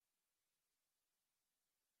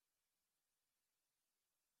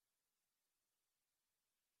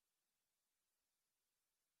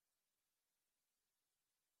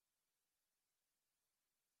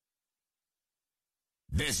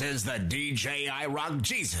This is the DJ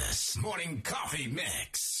IRockJesus Morning Coffee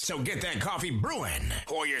Mix. So get that coffee brewing,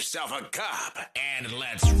 pour yourself a cup, and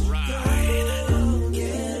let's ride.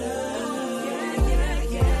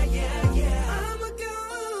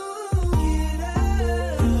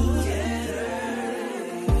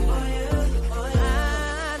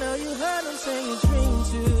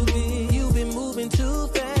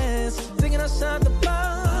 Outside the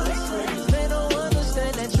box, they don't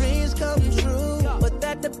understand that dreams come true, but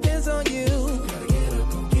that depends on you.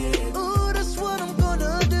 Ooh, that's what I'm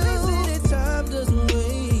gonna do. Any time doesn't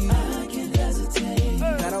wait. I can't hesitate.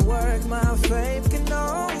 Gotta work, my faith can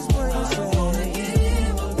always bring us back.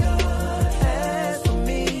 As for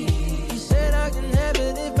me, he said I can have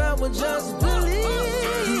it if I would just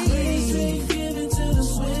believe. Giving to the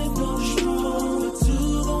swift, no strong, but to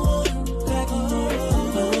the one that can hold.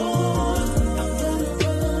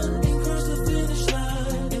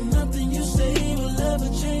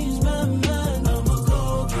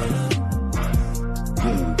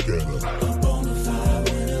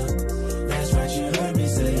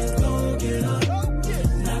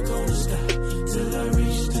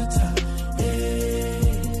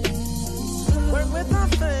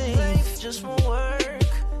 Just won't work.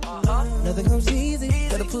 Nothing comes easy,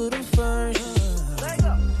 gotta put them first.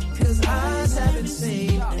 Cause eyes haven't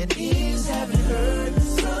seen and ears haven't heard.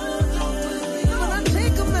 When I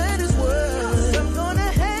take him at his word, I'm gonna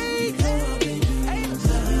hate.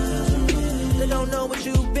 They don't know what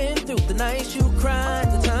you've been through, the nights you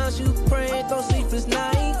cried, the times you prayed, those sleepless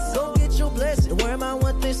nights. Go get your blessing, don't worry about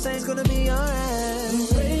what they say, it's gonna be alright.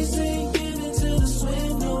 Racing, giving to the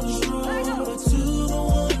swim, no destroy, but to the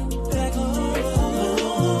one.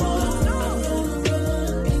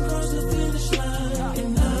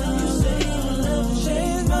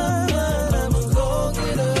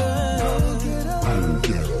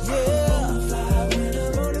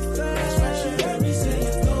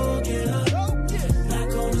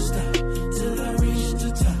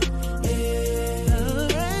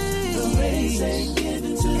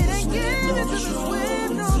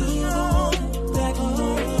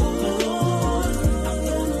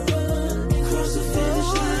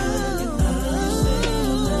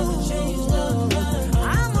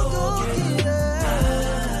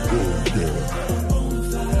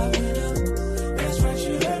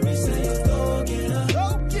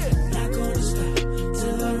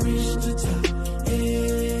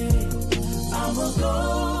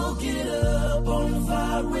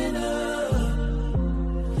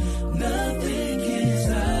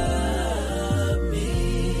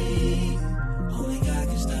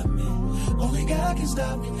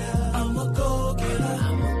 Stop me now. I'm a go-getter.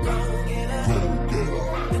 I'm a go-getter.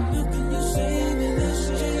 And nothing you say me that's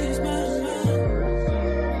changed my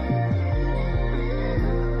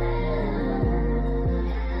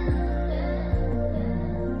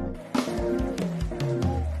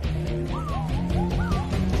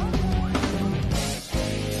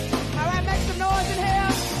All right, make some noise in here.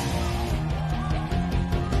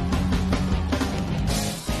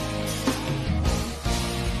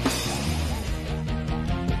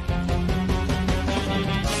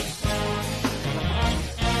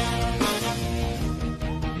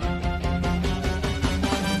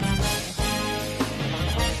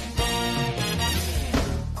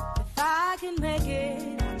 Make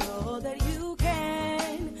it, I know that you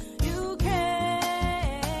can, if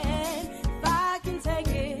I can take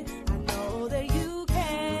it, I know that you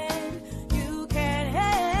can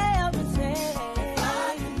help me say, if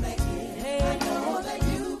I can make it, I know that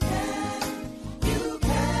you can, if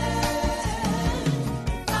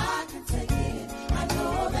I can take it, I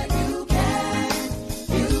know that you can.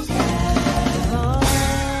 Oh,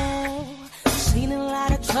 seen a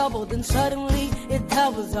lot of trouble, then suddenly it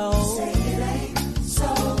doubles over.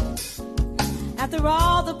 After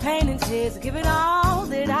all the pain and tears, give it all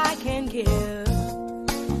that I can give.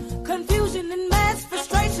 Confusion and mess,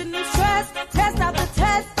 frustration and stress. Test after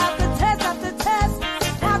test, after test, after test,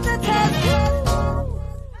 after test.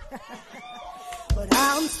 But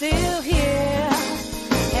I'm still here.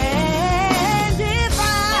 And if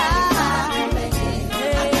I make it,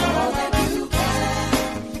 I know that you can.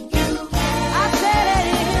 I said it,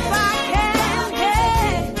 if I can,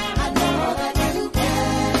 I know that you can.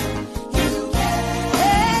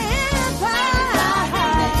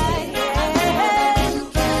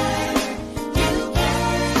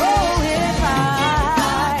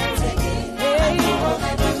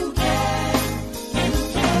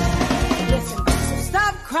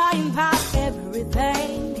 Crying about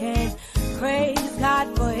everything and praise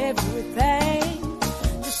God for everything.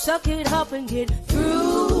 Just suck it up and get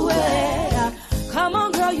through it. Come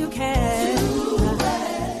on, girl, you can.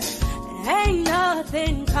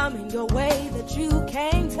 coming your way that you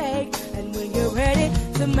can't take. And when you're ready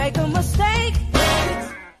to make a mistake,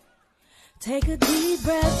 take a deep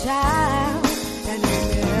breath down and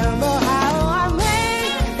remember how I made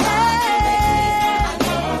it.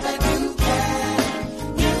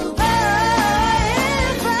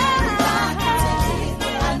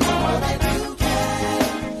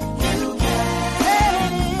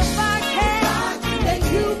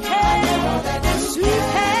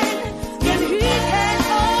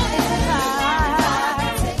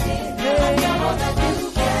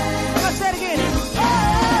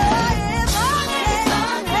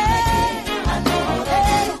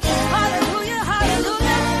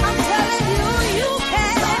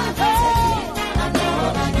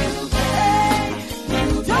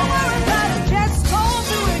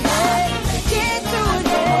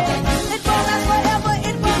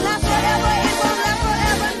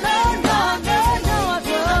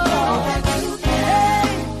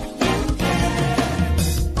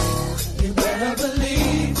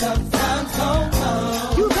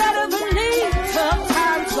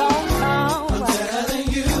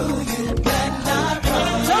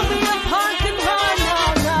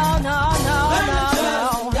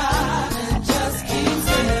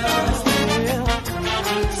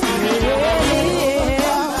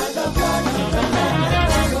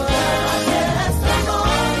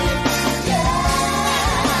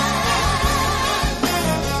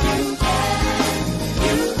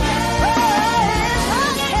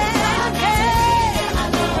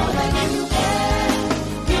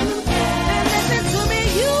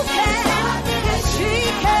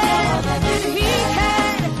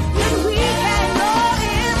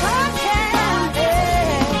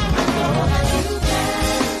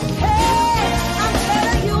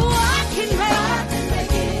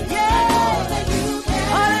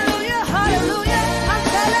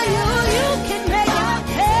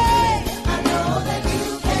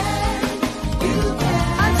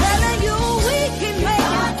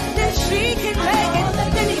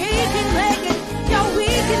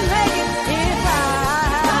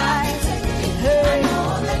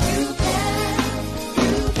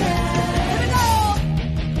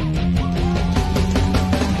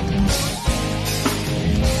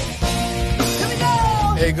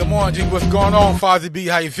 Good morning, what's going on, Father B?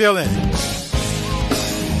 How you feeling?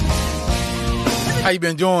 How you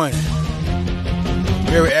been doing?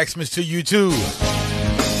 Merry Xmas to you too.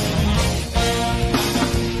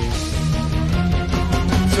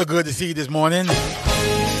 So good to see you this morning.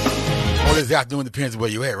 Or this afternoon, depends where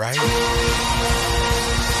you at, right?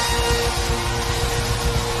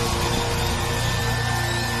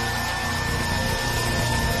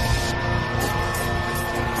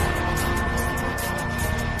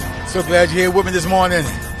 So glad you're here with me this morning.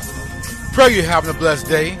 Pray you're having a blessed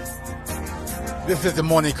day. This is the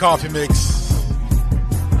morning coffee mix.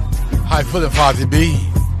 How you feeling, Father B?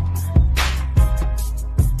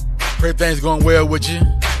 Pray things going well with you.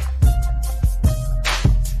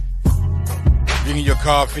 Drinking your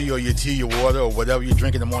coffee or your tea, your water, or whatever you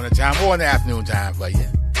drink in the morning time or in the afternoon time for you.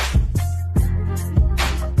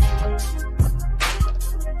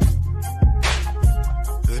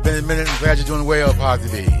 It's been a minute. I'm glad you're doing well, Father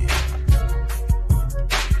B.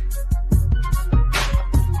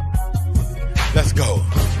 Let's go.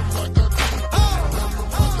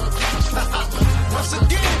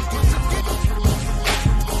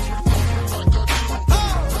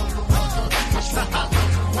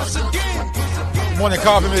 Morning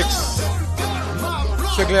coffee mix.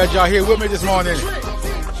 So glad y'all here with me this morning.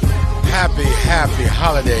 Happy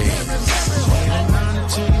holidays.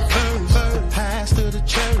 Pastor the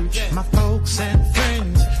church, my folks and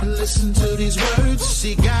friends, listen to these words.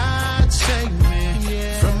 See, God saved me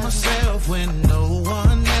from myself when no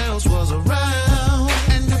one else was around,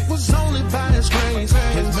 and it was only by His grace,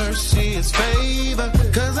 His mercy, His favor.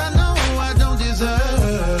 'Cause I know I don't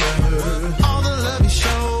deserve all the love He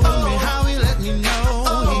showed me, how He let me know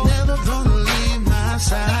He never gonna leave my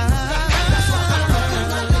side.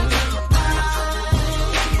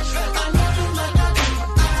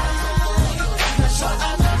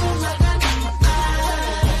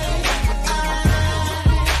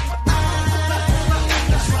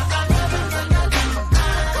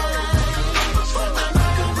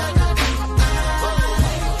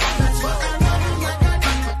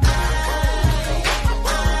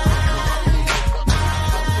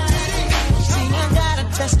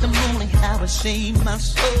 Saved my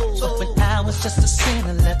soul when I was just a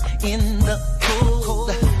sinner left in the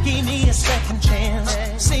cold. Gave me a second chance,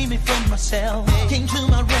 saved me from myself, came to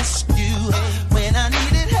my rescue when I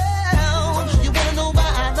needed help. You wanna know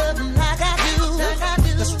why I love Him like I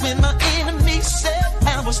do? 'Cause when my enemy said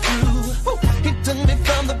I was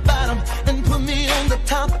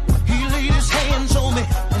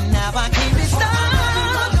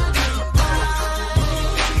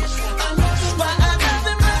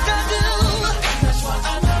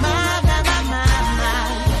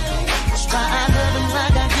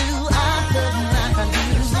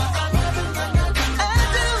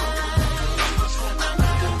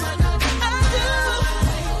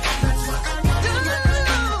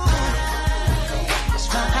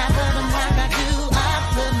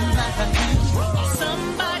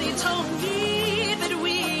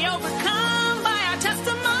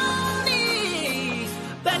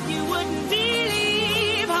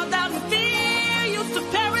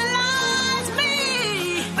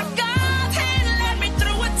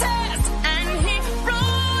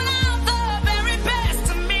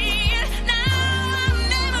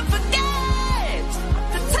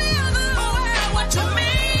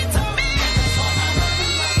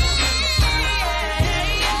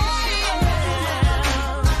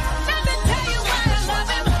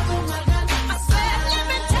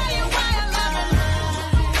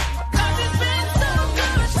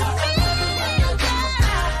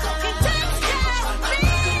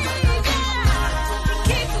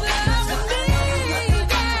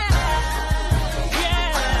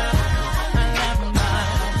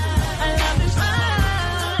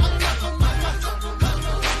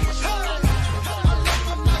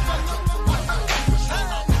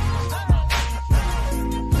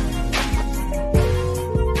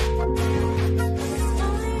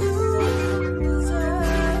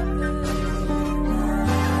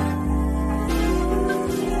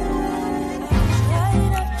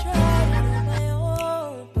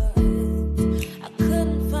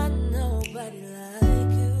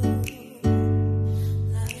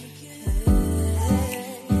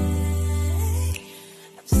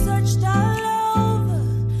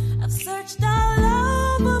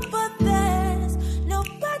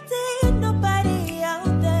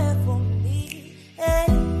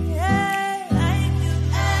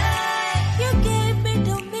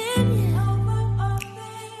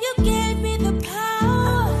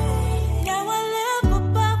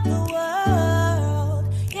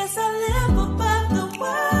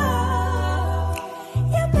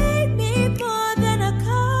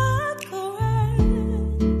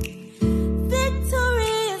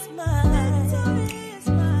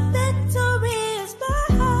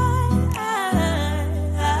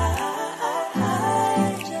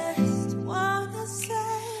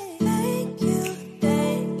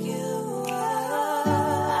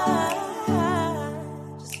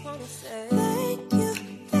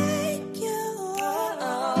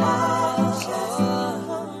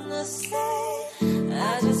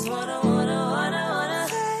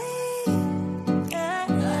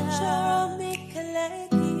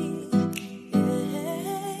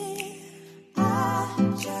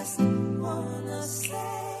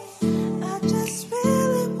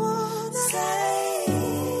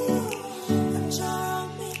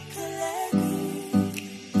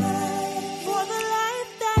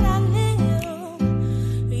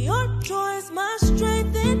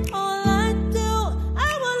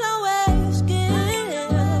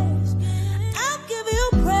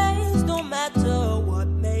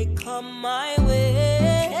my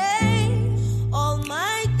way. All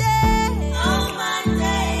my days,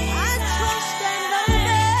 I trust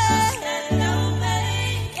and obey.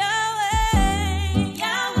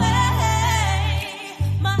 Yahweh,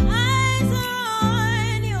 my eyes are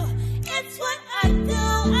on you. It's what I do.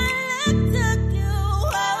 I look to you.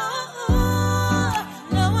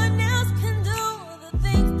 No one else can do the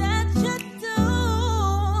things that you do.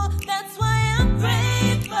 That's why I'm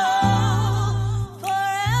grateful,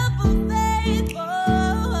 forever faithful.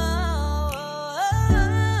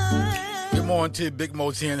 Good morning to you, Big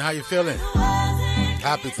Mo 10. How you feeling?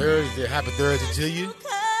 Happy Thursday. Happy Thursday to you.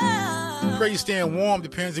 Pray you're staying warm,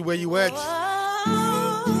 depends on where you at.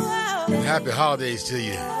 And happy holidays to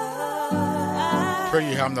you. Pray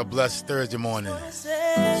you're having a blessed Thursday morning.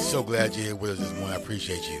 So glad you're here with us this morning. I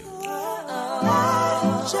appreciate you.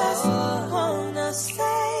 I just wanna say,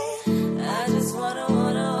 I just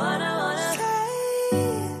wanna say,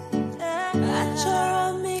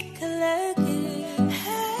 achora mikalegi.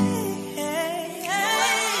 Hey, I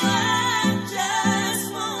just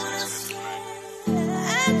wanna say,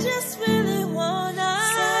 I just really wanna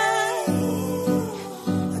say,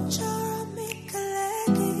 achora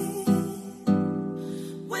mikalegi.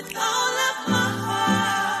 With all of my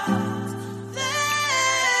heart,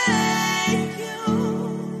 thank you.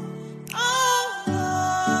 Oh,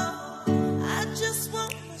 I just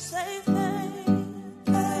want to say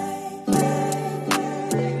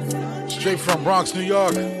Straight from Bronx, New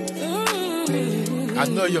York. I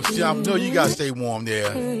know you gotta stay warm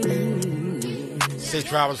there. Safe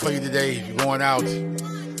travels for you today. If you're going out,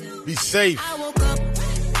 be safe. I woke up,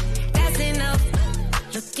 that's enough.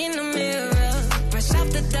 Look in the mirror, brush off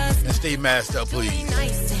the dust. And stay masked up, please.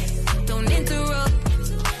 Nice, don't interrupt,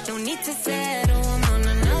 don't need to settle. I'm on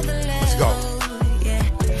another level. Let's go. Yeah,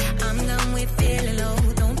 I'm done with feeling low.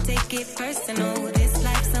 Don't take it personal. This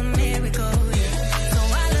life's a miracle. So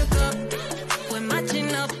I look up, we're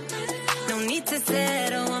matching up. Don't need to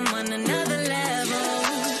settle. I'm on another level.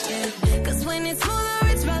 Yeah, 'cause when it's smooth or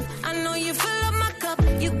it's rough, I know you fill up my cup.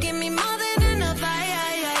 You give me more than enough.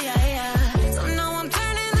 So now I'm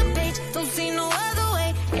turning the page. Don't see no other way.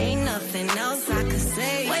 Ain't nothing else I could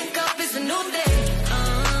say. Wake up, it's a new day.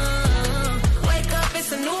 Wake up,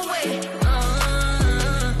 it's a new way.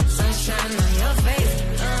 Sunshine on your face.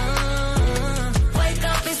 Wake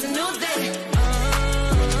up, it's a new day.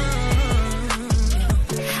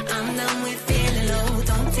 I'm done with feeling low.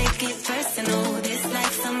 Don't take it personal. This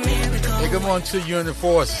life's a miracle. Hey, good morning to you in the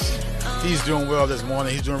force. He's doing well this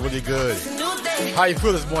morning. He's doing really good. New day. How you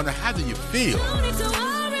feel this morning? How do you feel? Don't need to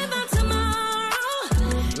worry about tomorrow.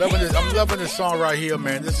 I'm loving this song right here,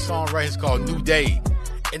 man. This song right here is called New Day.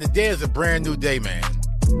 And the day is a brand new day, man.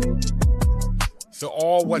 So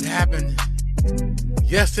all what happened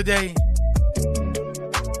yesterday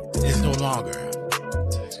is no longer.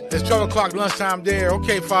 It's 12 o'clock lunchtime there.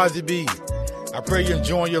 Okay, Fozzie B. I pray you're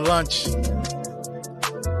enjoying your lunch.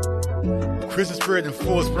 Christmas spirit in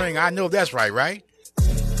full spring. I know that's right, right?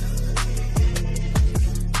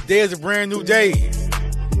 Today is a brand new day.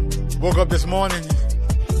 Woke up this morning.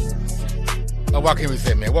 Oh, what can we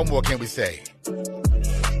say, man? What more can we say?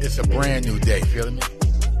 It's a brand new day. Feeling me?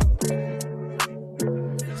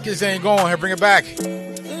 Let's get this thing going. Here, bring it back.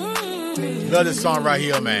 Love this song right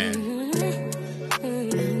here, man.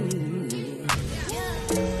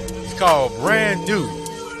 It's called Brand New.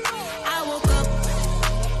 I woke up,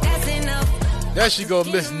 that's enough. There she go,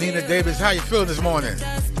 Miss Nina Davis. How you feeling this morning?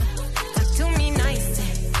 Talk to me nice,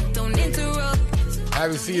 don't interrupt.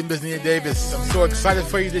 Happy to see you, Miss Nina Davis. I'm so excited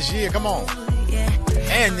for you this year. Come on. Yeah,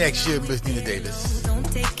 And next year, Miss Nina Davis. don't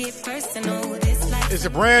take it personal. This life. It's a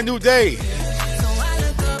brand new day. So I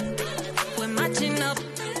look up, we're matching up.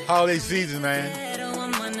 Holiday season, man.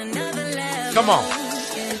 I'm on another level. Come on.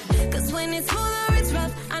 Yeah, 'cause when it's smooth or it's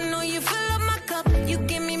rough, I know you fill up my cup. You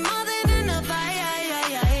give me more than enough.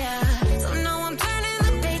 So now I'm turning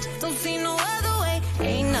the page. Don't see no other way.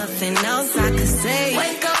 Ain't nothing else I could say.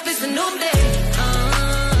 Wake up, it's a new day.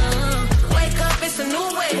 Wake up, it's a new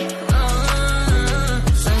way.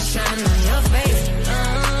 Sunshine on your face.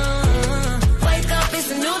 Wake up, it's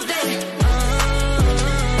a new day.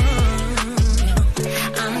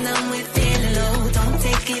 I'm done with feeling low. Don't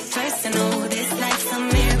take it personal. This life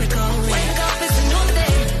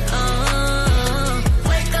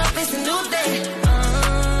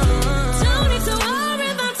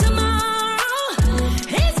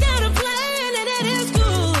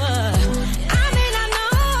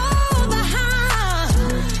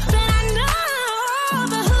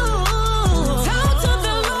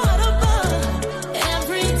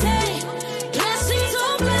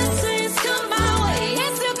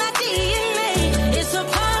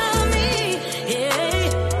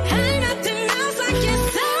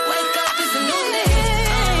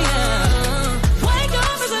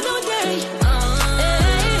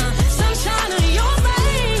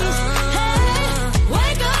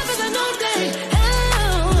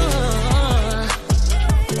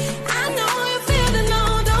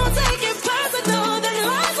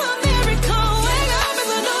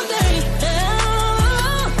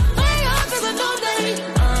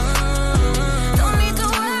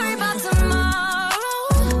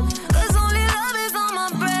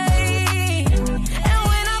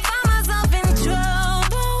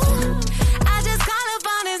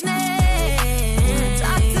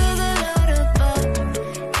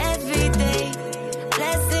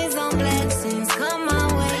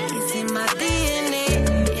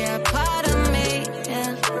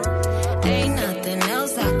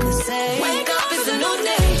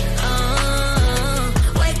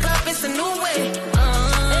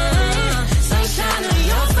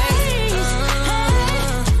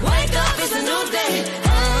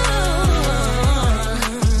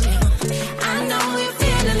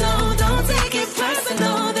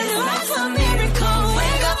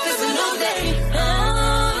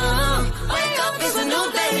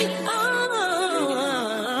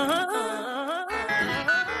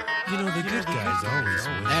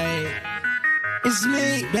Hey, it's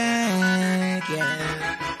me back,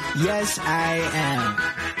 yeah. Yes, I am.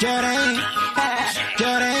 Jordan,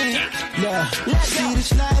 yeah. Let's see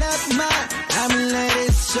this light up, man. I'ma let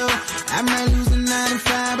it show. I might lose the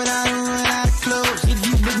 95, but I don't run out of clothes. If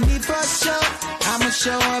you with me for show, I'ma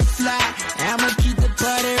show up fly. I'ma keep the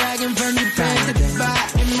party rocking from the front to the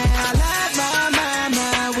back. And man, I love my mama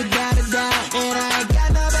without a doubt. And I ain't got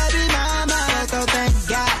no baby mama, so thank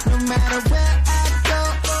God. No matter where I go,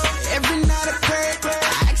 every night I pray. I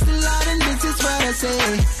ask the Lord, and this is what I say.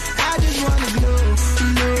 I just wanna glow.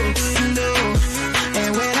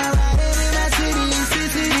 And when I ride it in my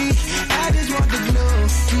city, I just want the glow.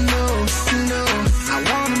 I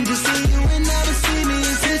want them to see you and never see me,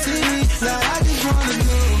 Lord, I just wanna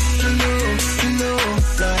glow.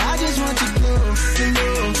 Lord, I just want to glow.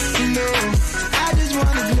 I just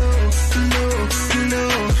wanna glow.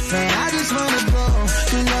 Man, I just wanna glow.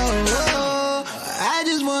 I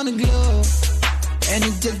just wanna glow. And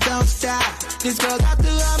it just don't stop. This goes out to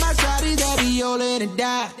all my shawties that be holding it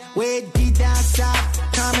down. Way deep down south,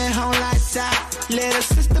 coming home like south. Little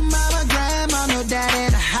sister, mama, grandma, no dad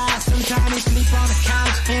in the house. Sometimes they sleep on the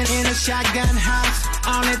couch in a shotgun house.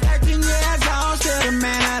 Only 13 years old, still the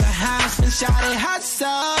man of the house. And shawty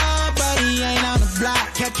hustle, but he ain't on the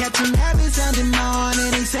block. Catch him every Sunday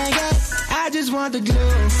morning, he sang it. I just want the glow.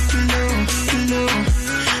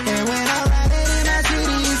 And when I ride it in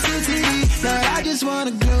my city, Lord, I just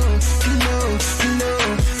wanna glow.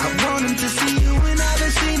 I want him to see you and never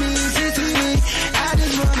see me, I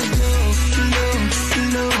just wanna glow.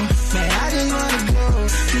 Man, I just wanna glow.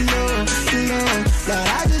 Lord,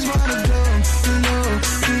 I just wanna glow.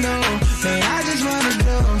 Man, I just wanna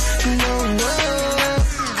glow.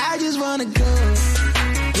 I just wanna glow.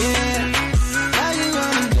 Yeah, I just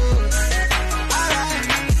wanna glow. Alright,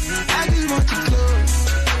 I just want to glow.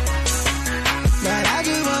 Lord, I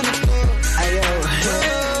just wanna glow. Ayo,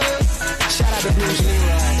 shout out to Bruce Lee.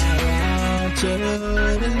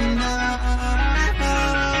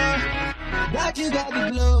 That you got the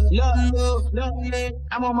glow.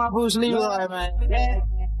 I'm on my Bruce Leroy, man. Yeah.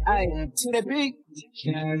 Hey, to the beat.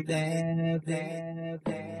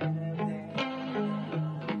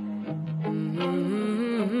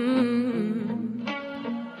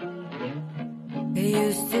 I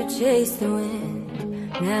used to chase the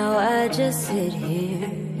wind. Now I just sit here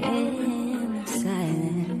in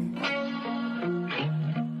silence,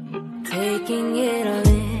 taking it all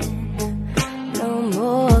in. No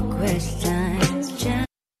more questions.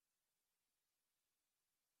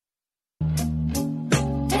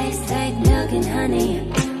 Tastes like milk and honey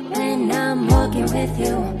when I'm walking with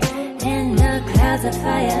you. In the clouds of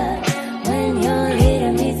fire when you're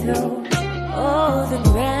leading me through. Oh, the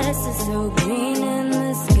grass is so green and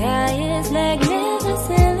the sky is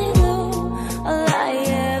magnificently blue. All I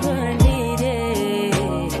ever needed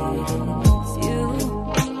is you.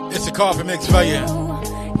 It's a coffee mix for you.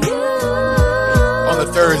 On a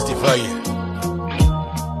Thursday for you.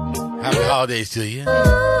 Happy holidays to you.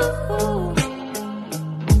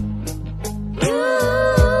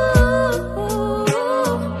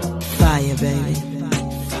 Fire, baby.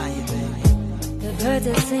 The birds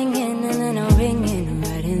are singing and then I'm ringing,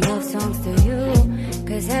 writing love songs to you.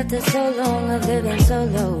 Cause after so long of living so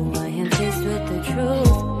low, I am faced with the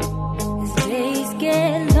truth. As days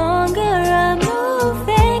get longer, I'm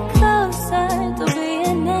moving closer to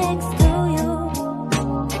being next to you.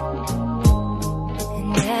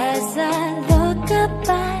 And as I look up,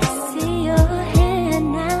 I see your hand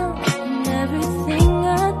now. And everything I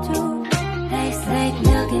do tastes like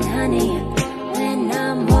milk and honey when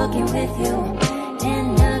I'm walking with you. In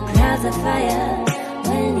the clouds of fire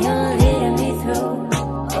when you're leading me through.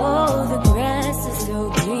 Oh, the grass is so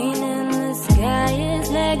green and the sky is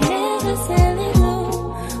magnificently blue.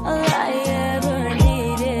 All I ever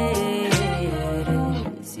needed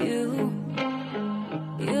is you.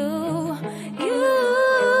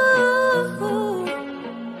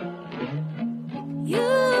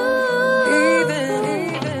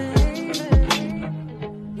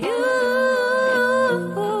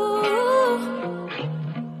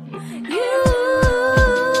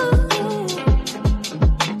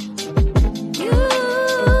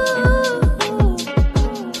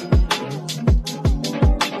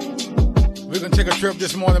 Trip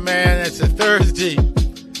this morning, man. It's a Thursday.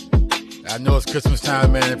 I know it's Christmas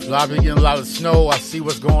time, man. If I've been getting a lot of snow, I see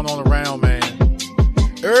what's going on around, man.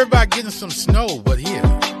 Everybody getting some snow, but here.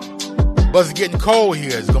 But it's getting cold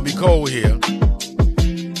here. It's going to be cold here.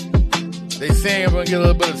 They saying we're going to get a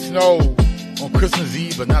little bit of snow on Christmas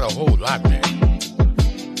Eve, but not a whole lot, man.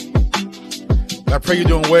 I pray you're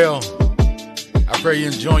doing well. I pray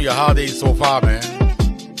you're enjoying your holidays so far, man.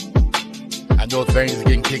 I know things are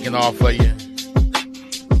getting kicking off for you.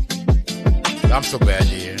 I'm so glad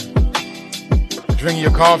you're here. Drinking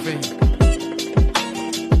your coffee.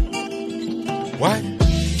 What?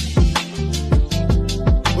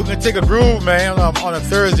 We're going to take a groove, man, on a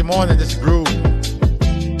Thursday morning, this groove.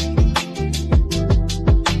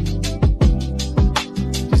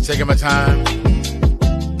 Just taking my time.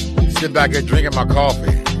 Sit back here drinking my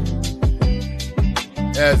coffee.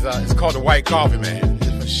 It's called the white coffee, man. It's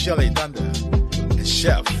from Shelly Thunder and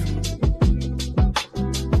Chef.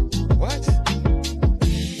 What?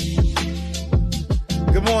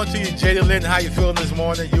 Good morning to you, Jada Lynn. How you feeling this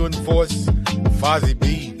morning? You and Force, Fozzie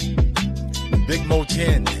B, Big Mo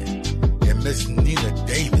 10, and Miss Nina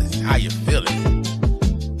Davis. How you feeling?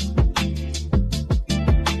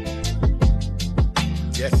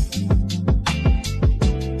 Yes.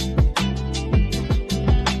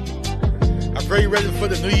 Are you ready for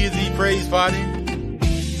the New Year's Eve praise party?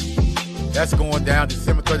 That's going down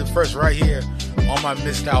December 31st right here on my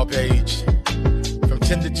Missed Out page. From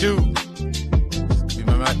 10 to 2. Be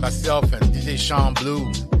myself and DJ Sean Blue,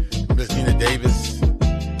 Miss Nina Davis.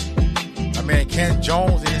 My man Ken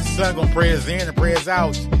Jones and his son gonna pray us in and pray us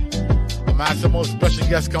out. I might have some more special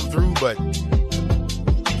guests come through, but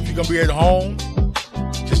if you're gonna be at home,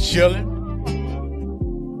 just chilling,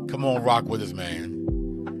 come on, rock with us, man.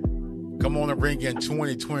 Come on and bring in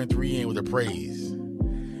 2023 in with the praise.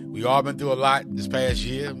 We all been through a lot this past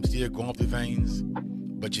year. I'm still going through things.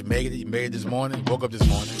 But you made it. You made it this morning. Woke up this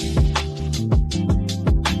morning.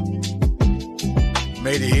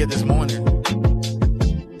 Made it here this morning.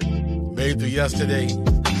 Made it through yesterday.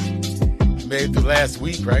 Made it through last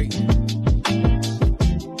week, right?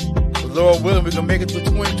 But Lord willing, we're going to make it through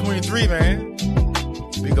 2023, man.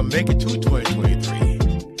 We're going to make it to 2023.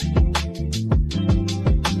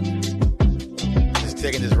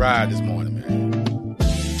 Taking this ride this morning, man.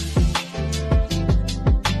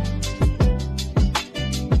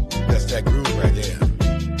 That's that groove right there.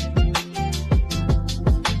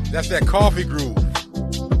 That's that coffee groove.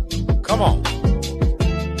 Come on.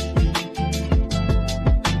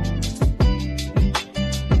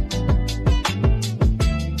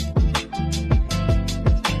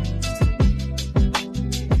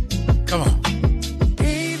 Come on.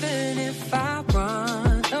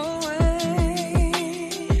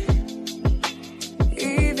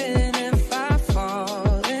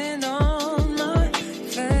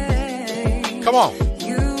 Come on.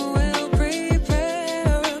 You will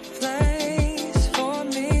prepare a place for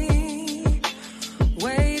me,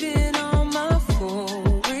 waiting on my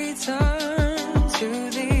full return to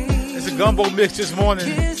thee. It's a gumbo mix this morning.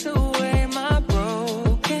 Kiss away my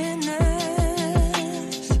brokenness,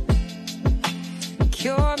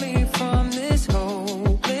 cure me from this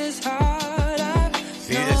hopeless heart I've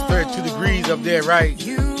See, it's 32 degrees up there, right?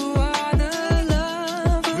 You are the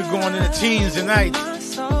love. We're going in the teens tonight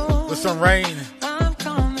with some rain. I'm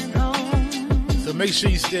coming home. So make sure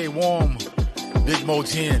you stay warm. Big Mo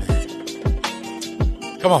 10.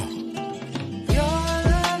 Come on. Your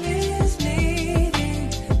love is needing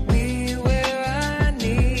me where I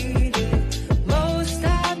need it. Most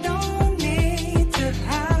I don't need to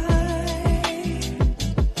hide.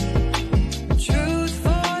 Truth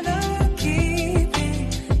for the keeping.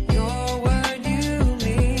 Your word you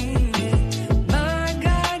mean it. My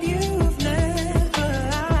God, you've never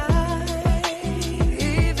lied.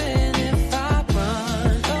 Even if I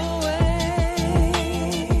run away,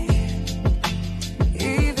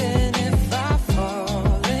 even if I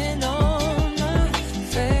fallen on my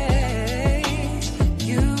face,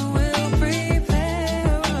 you will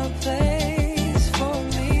prepare a place for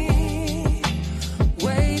me,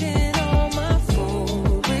 waiting on my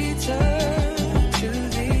full return to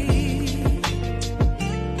thee.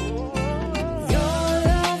 Your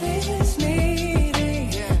love is meeting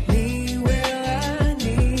me where I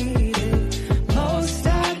need it. Most I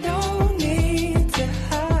don't need to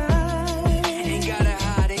hide. Ain't gotta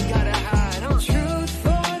hide, ain't gotta hide. Truth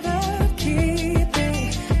for the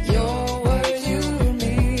keeping. Your word you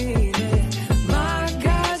mean it. My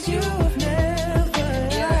God, you've never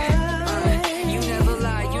lied. You never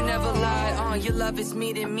lie, you never lie. Your love is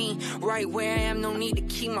meeting me right where I am. No need to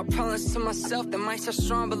keep my promise to myself. That might sound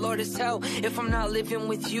strong, but Lord, it's hell. If I'm not living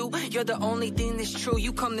with you, you're the only thing that's true.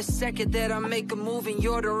 You come the second that I make a move in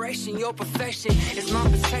your direction. Your perfection is my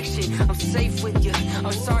protection. I'm safe with you.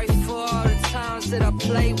 I'm sorry for all the times that I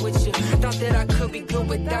played with you. Thought that I could be good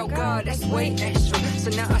without God. That's way extra. So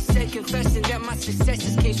now I said confessing that my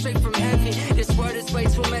successes came straight from heaven. This world is way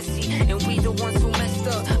too messy, and we the ones who messed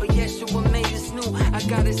up. But Yeshua made us new. I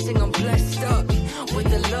gotta sing, I'm blessed up with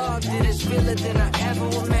the love that is real better than I ever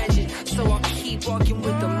imagined. So I'll keep walking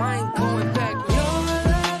with the mind going back.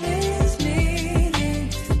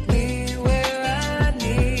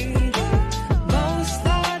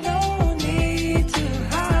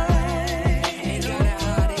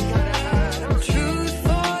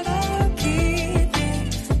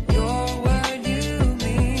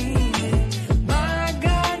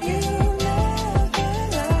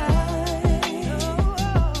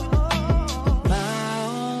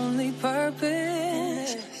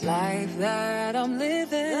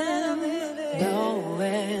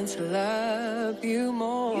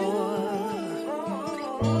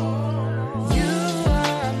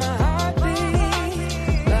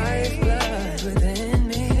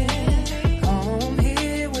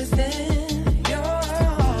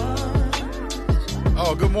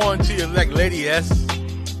 Good morning to you, elect Lady S.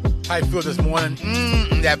 How you feel this morning?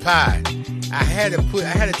 That pie. I had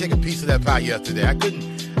to take a piece of that pie yesterday. I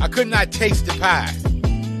could not taste the pie.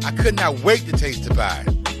 I could not wait to taste the pie.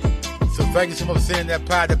 So thank you so much for saying that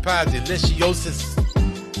pie. The pie is deliciosus.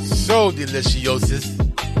 So deliciosus.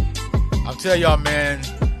 I'm telling y'all, man,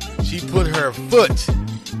 she put her foot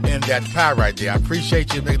in that pie right there. I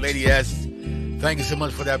appreciate you, Lady S. Thank you so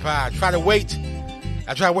much for that pie. I tried to wait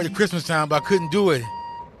to Christmas time, but I couldn't do it.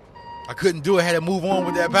 I had to move on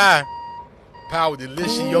with that pie. Pie with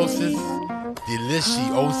deliciosus.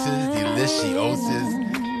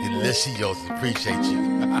 Appreciate you.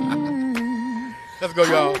 Let's go,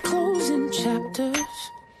 y'all. I'm closing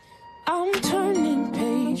chapters. I'm turning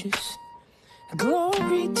pages.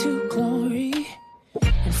 Glory to glory.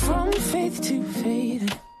 And from faith to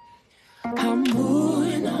faith. I'm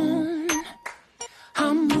moving on.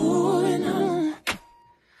 I'm moving on.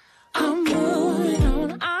 I'm moving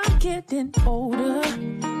on. I'm getting older,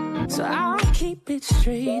 so I'll keep it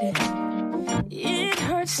straight. It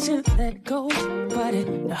hurts to let go, but it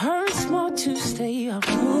hurts more to stay. I'm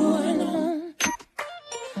moving on.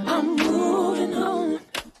 I'm moving on.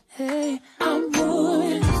 Hey, I'm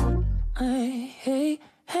moving on. Hey, hey,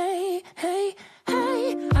 hey, hey,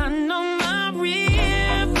 hey. I know my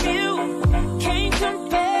rear view can't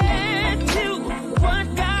compare to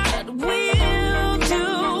what God will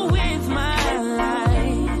do with my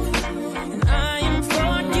life. And I am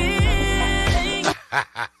forgetting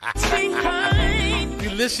behind.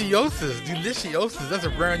 Deliciosus. That's a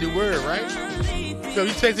brand new word, right? So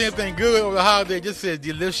you taste anything good over the holiday, just says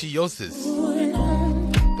deliciosus.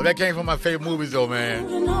 But that came from my favorite movies, though, man.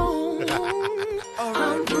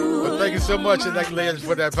 But thank you so much, and like ladies,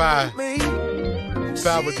 for that pie.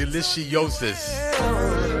 Pie with deliciosus.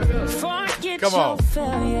 Come on.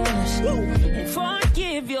 And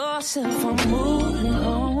forgive yourself. I'm moving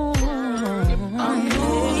on. I'm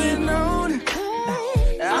moving on.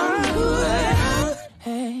 I'm moving on.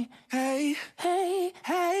 Hey, hey, hey,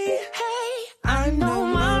 hey, hey. I know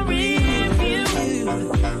my review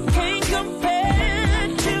can't compare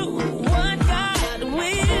to what God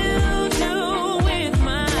will do with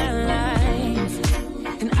my life.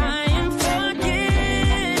 And I am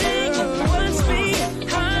forgetting what's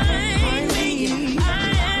behind me. I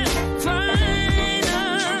am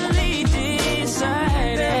finally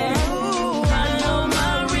decided. I know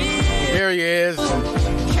my review. There he is.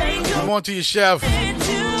 Good morning to you, Chef.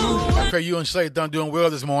 I pray you and Slay done doing well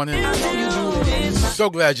this morning. So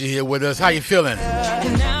glad you're here with us. How you feeling?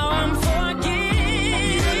 Now I'm forgetting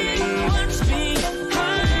what's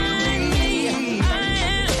behind me. I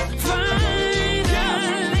am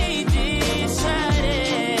finally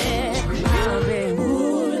decided. I've been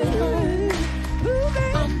moving on.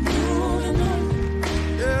 I'm moving on.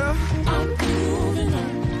 Yeah. I'm moving on.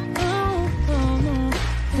 I'm moving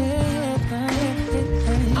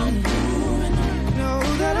on. Know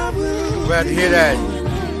that I will. Glad to hear that.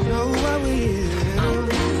 Know I will.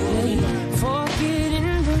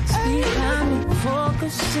 Forgetting what's behind me,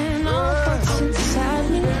 focusing on what's inside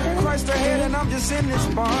me. Christ ahead and I'm just in this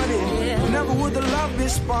party. Never would the love be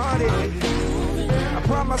spotted. I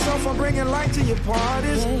pride myself on bringing light to your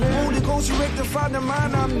parties. Holy Ghost, you rectify the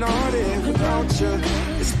mind, I'm naughty. Without you,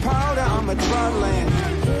 it's powder, I'm a dry land.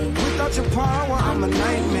 Without your power, I'm a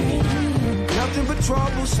nightmare. Nothing but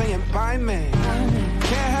trouble saying bye, man.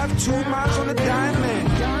 Can't have too much on the diamond.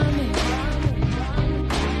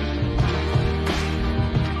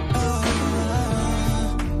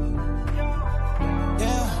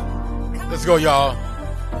 Let's go, y'all.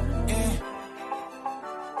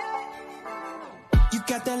 You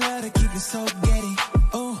got that love to keep me so giddy.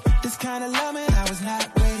 Oh, this kind of love, man, I was not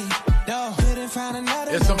ready. No, couldn't find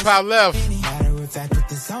another. There's some pop left. Matter of fact, with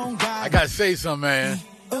this song, I gotta say something, man.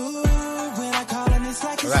 Ooh, when I call and it's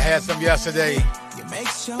like I had some yesterday. you make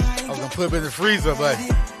sure I was gonna put them in the freezer, but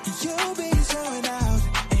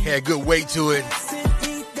Had a good weight to it.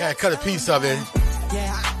 Had to cut a piece of it.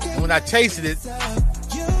 And when I tasted it,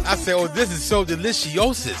 I said, oh, this is so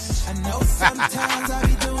deliciosus.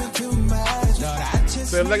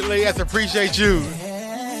 So, lady, I appreciate you.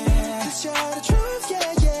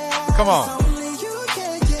 Come on.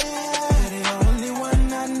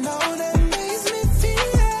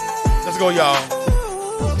 Let's go, y'all.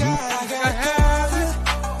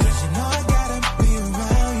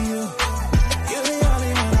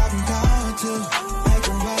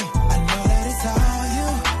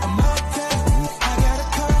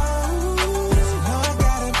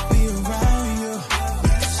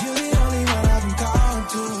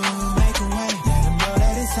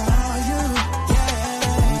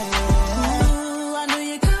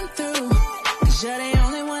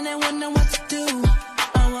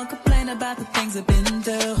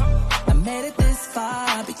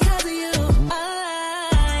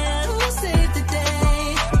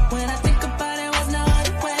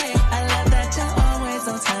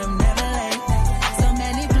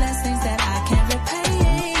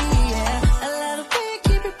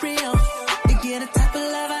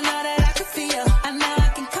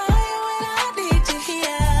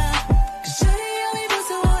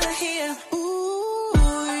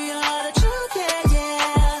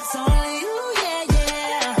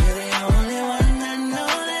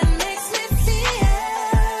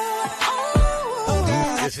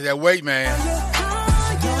 That weight, man.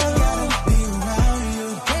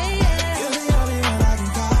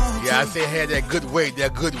 Yeah, I said it had that good weight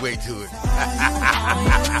to it.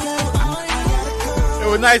 It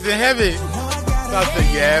was nice and heavy. So I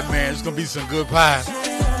said, yeah, man, it's going to be some good pie. So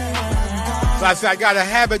I said, I got to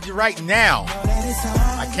have it right now.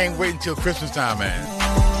 I can't wait until Christmas time, man.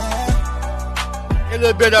 A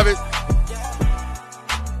little bit of it.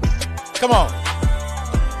 Come on.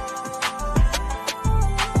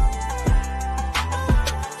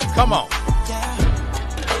 Come on.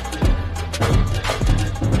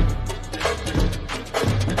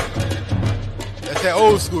 That's that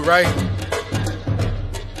old school, right?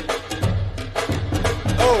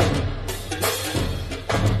 Oh.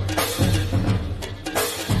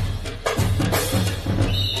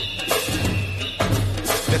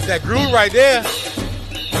 That's that groove right there.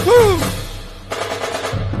 Woo.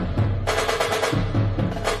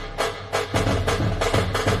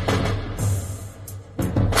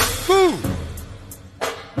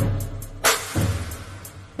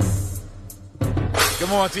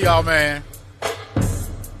 Come on to y'all, man.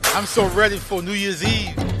 I'm so ready for New Year's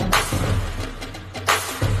Eve.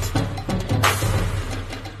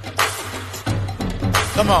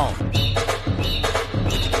 Come on.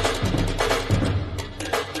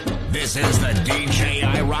 This is the DJ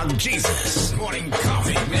IRockJesus Morning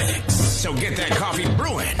Coffee Mix. So get that coffee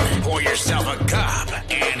brewing, pour yourself a cup,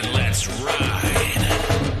 and let's ride.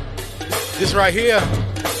 This right here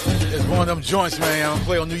is one of them joints, man. I'm gonna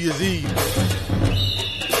play on New Year's Eve.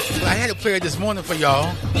 I had to play it this morning for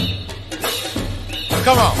y'all.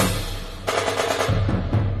 Come on.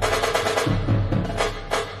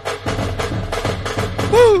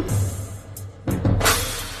 Woo!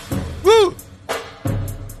 Woo!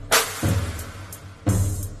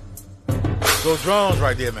 Those drums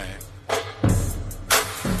right there, man.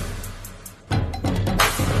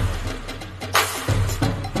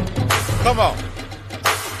 Come on.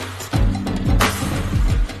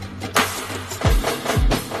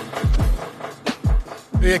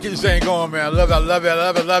 Yeah, keep this thing going, man. I love it, I love it, I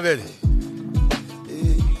love it, I love it.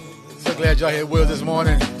 So glad y'all here with us this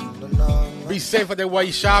morning. Be safe out there while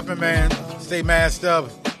you're shopping, man. Stay masked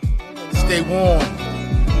up. Stay warm.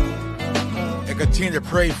 And continue to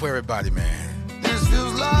pray for everybody, man. This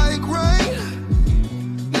feels like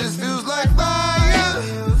rain. This feels like fire.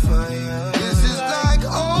 This is like,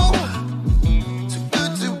 oh, too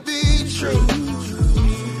good to be true.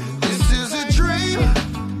 This is a dream.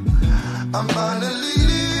 I'm finally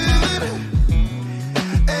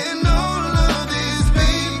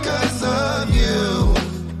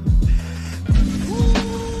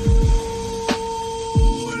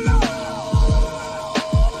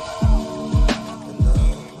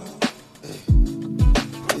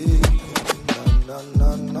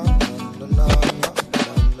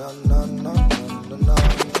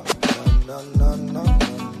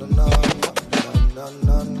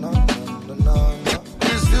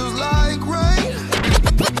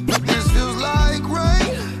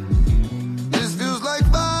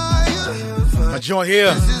joint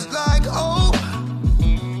here. This is like, oh,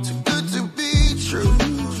 too good to be true.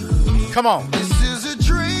 Come on. This is a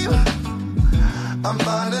dream. I'm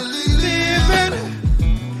finally living.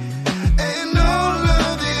 And all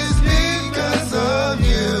of this because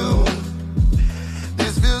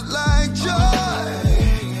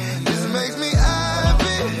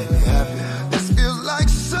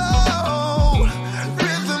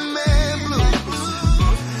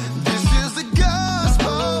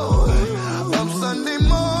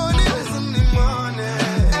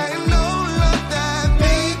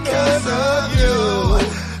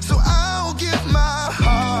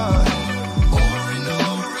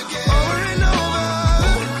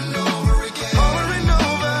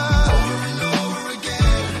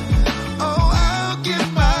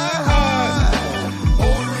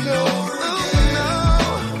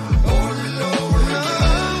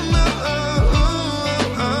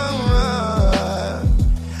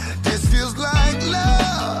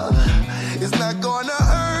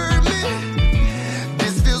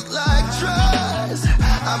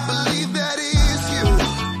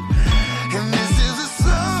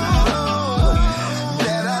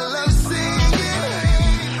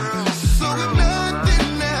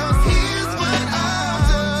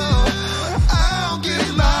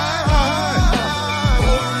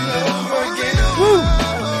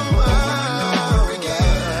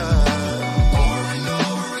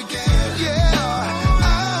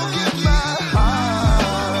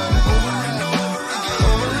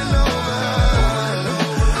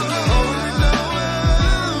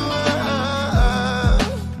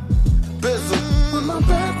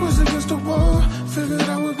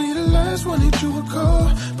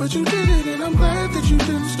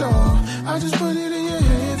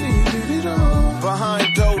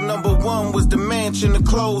in the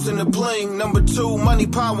clothes and the bling. Number 2, money,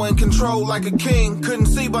 power, and control like a king. Couldn't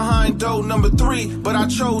see behind dough. Number 3, but I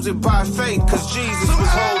chose it by faith, cause Jesus was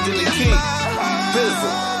holding the key.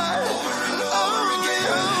 Physical.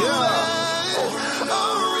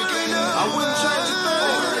 I wouldn't change a thing.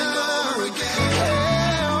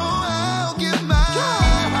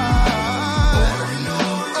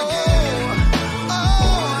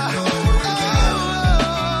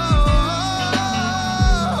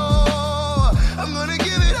 I'm gonna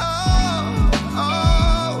give it all.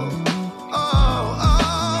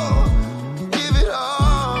 Give it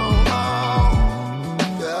all.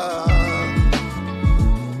 Yeah.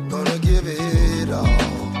 Gonna give it all.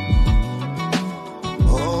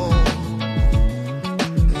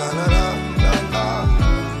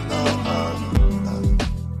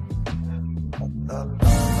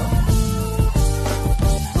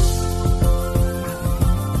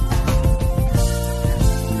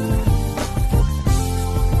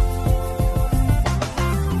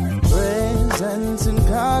 Presents and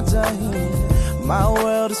cards are here. My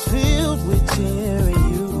world is filled with cheering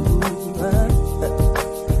you.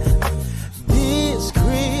 This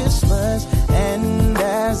Christmas, and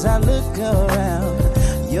as I look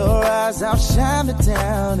around, your eyes outshine the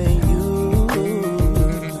town and you.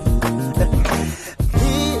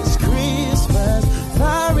 This Christmas,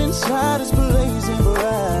 fire inside is blazing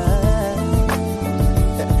bright.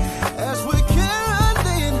 As we're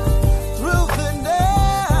caroling through the night,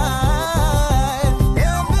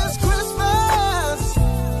 and this Christmas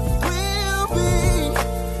will be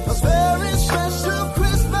a very special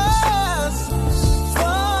Christmas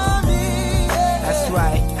for me. That's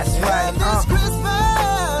right, that's right. And this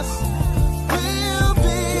Christmas will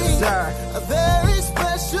be a very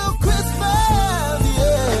special Christmas,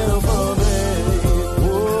 yeah, for me.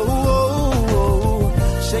 Whoa, whoa,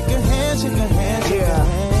 whoa. Shake a hand, shake a hand, shake a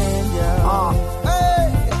hand, yeah. Hey.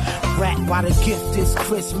 Rat, why the gift is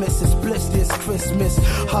Christmas, it's bliss this Christmas.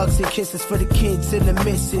 Hugs and kisses for the kids and the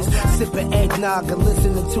missus. Sipping eggnog and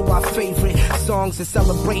listening to our favorite songs and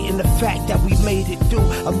celebrating the fact that we made it through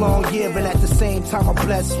a long year and at the same time a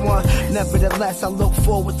blessed one. Nevertheless, I look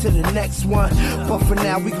forward to the next one. But for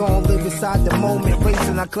now, we gon' live inside the moment,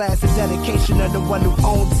 raising our glass in dedication of the one who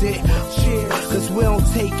owns it. Cheers, cause we don't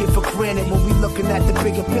take it for granted when we looking at the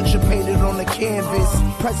bigger picture painted on the canvas.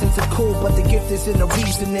 Presents are cool, but the gift is in the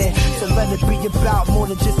reasoning. So let it be about more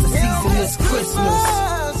than just a season. It's Christmas.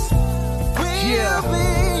 Yeah,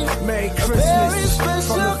 Merry Christmas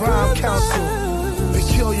from the Brown Council,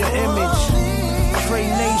 Peculiar Image, Trey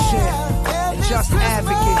Nation, and Just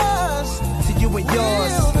Advocate. To you and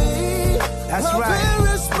yours. That's right.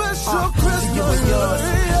 To you and yours. To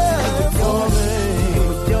you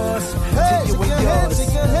and yours. To you and yours.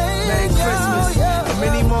 Merry Christmas and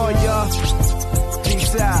many more, y'all.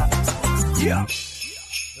 Peace out. Yeah.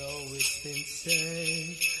 Though it's been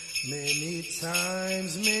said many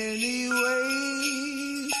times, many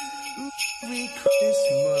ways, Merry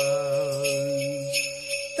Christmas.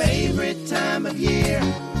 Favorite time of year,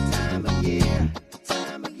 time of year,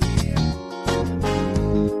 time of year.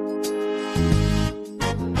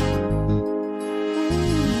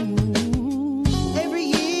 Every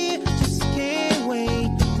year, just can't wait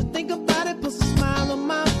to think about it, puts a smile on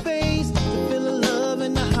my face, to feel the love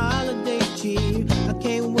and the holiday cheer. I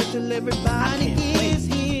can't wait till everybody gets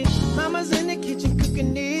here. Mama's in the kitchen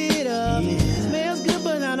cooking it up. Smells good,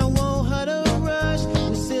 but I don't want her to rush.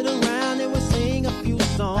 We sit around and we sing a few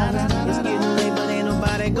songs. It's getting late, but ain't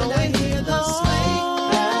nobody going home. The sleigh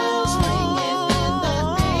bells ringing and the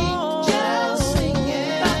angels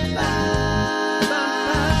singing.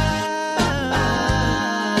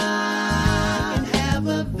 And have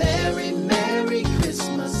a very Merry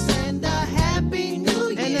Christmas and a Happy New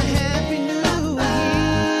Year. And a Happy New Year.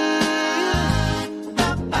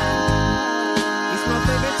 It's my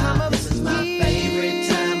favorite time of This is my favorite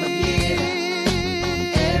time of year.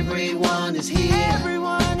 Everyone is here.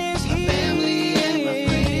 Everyone is My family and my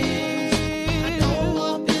friends. I don't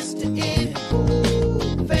want this to end.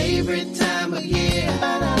 Favorite time of year.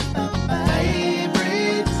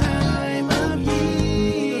 Favorite time of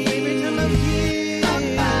year. Favorite time of year.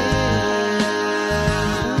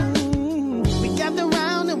 We gather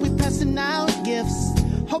round and we passing out gifts.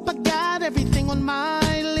 Hope I got everything on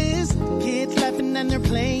my list. Kids laughing and they're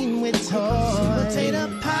playing with toys. Potato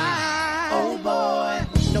pie. Oh boy.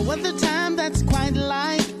 No other time that's quite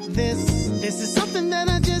like this. This is something that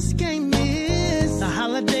I just can't miss. The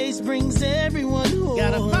holidays brings everyone home.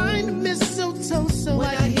 Gotta find a mistletoe so When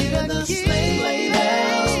I hear the sleigh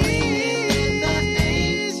bells ringing and the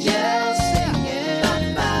angels singing.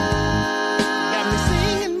 Got me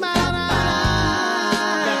singing, ba-da.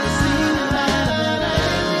 Got me singing, ba-da.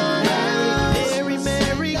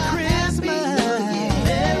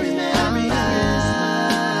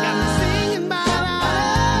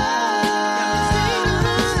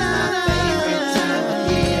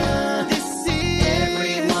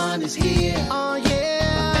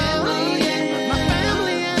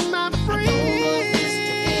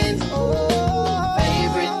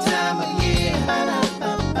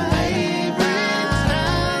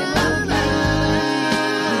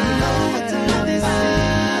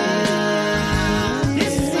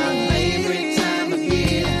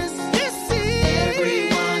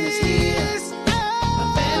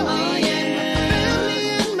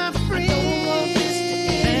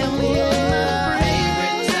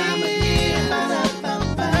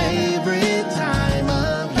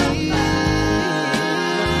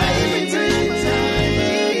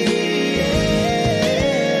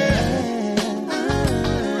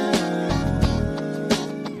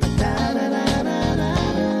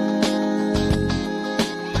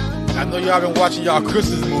 know y'all been watching y'all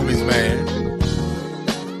Christmas movies, man.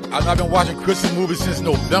 I've been watching Christmas movies since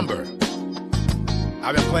November.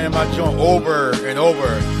 I've been playing my joint over and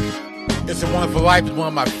over. It's a Wonderful Life is one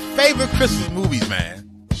of my favorite Christmas movies,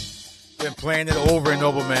 man. Been playing it over and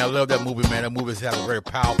over, man. I love that movie, man. That movie has a very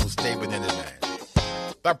powerful statement in it, man.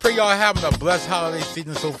 But I pray y'all having a blessed holiday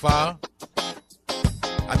season so far.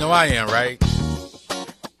 I know I am, right?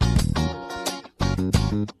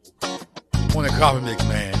 Morning Coffee Mix,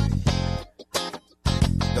 man.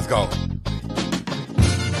 Let's go.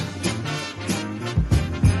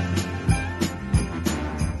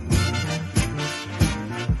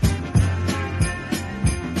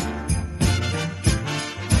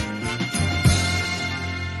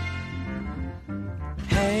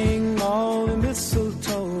 Hang all the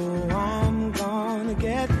mistletoe, I'm gonna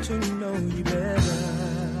get to know you better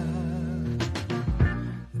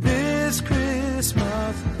this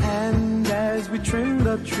Christmas. And as we trim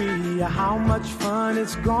the tree, how much fun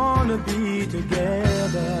it's gonna be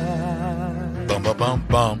together. Bum, bum, bum,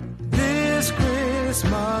 bum. This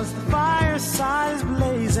Christmas, the fireside is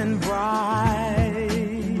blazing bright.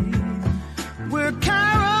 We're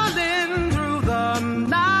caroling through the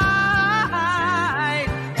night.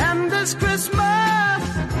 And this Christmas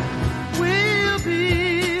will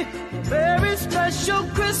be a very special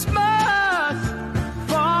Christmas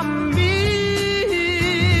for me.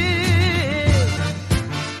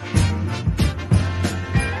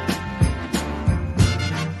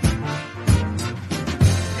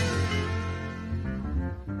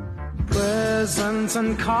 Presents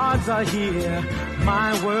and cards are here.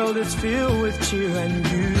 My world is filled with cheer and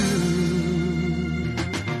you.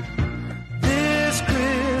 This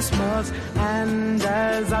Christmas, and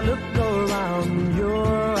as I look around,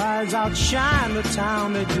 your eyes outshine the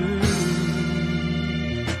town they do.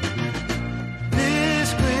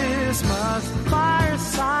 This Christmas, the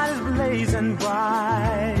fireside is blazing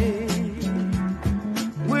bright.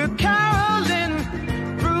 We're caroling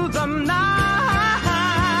through the night.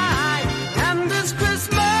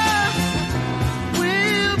 Christmas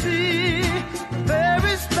will be a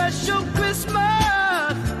very special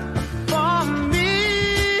Christmas for me,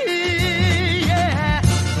 yeah.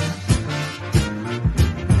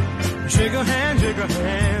 Shake a hand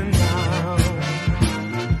now.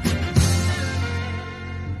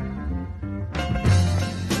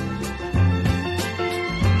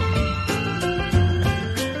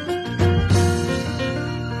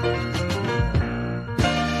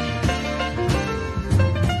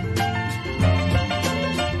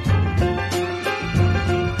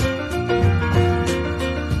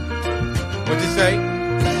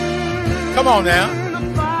 Come on now.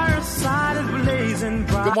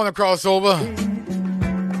 Good morning, crossover.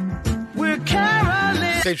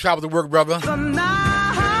 Safe travel to work, brother.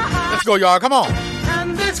 Let's go, y'all. Come on.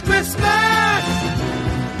 And this Christmas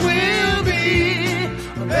will be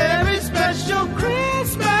a very special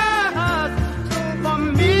Christmas for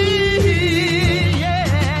me.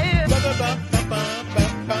 Yeah.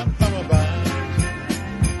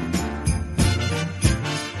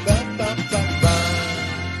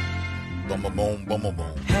 Boom, boom, boom,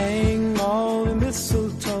 boom. Hang all the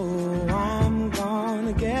mistletoe, I'm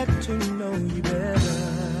gonna get to know you better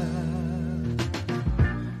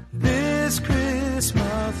this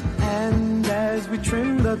Christmas. And as we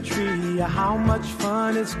trim the tree, how much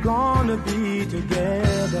fun it's gonna be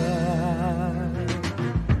together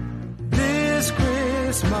this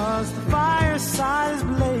Christmas. The fireside is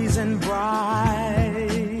blazing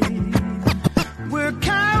bright. We're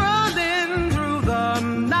caroling through the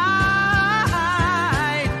night.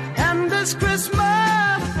 This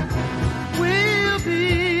Christmas will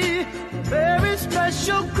be a very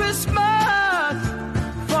special Christmas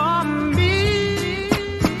for me.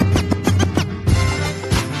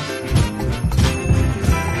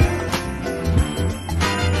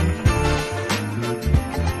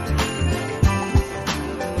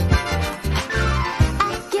 I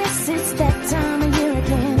guess it's that time of year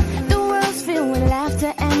again. The world's filled with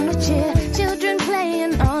laughter and with cheer. Children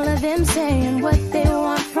playing, all of them saying what they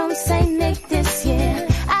want from Saint Nick this year.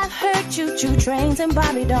 I've heard choo-choo trains and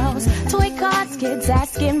Barbie dolls, toy cars, kids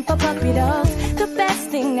asking for puppy dogs. The best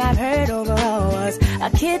thing I've heard overall was a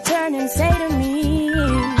kid turn and say to me, all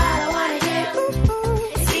I wanna do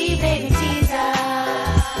is see baby Jesus.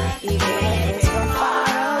 Even if it's from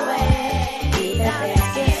far away, be the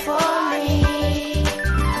best gift for me.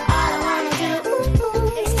 All I wanna do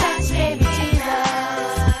is touch baby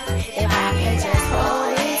Jesus. If I could just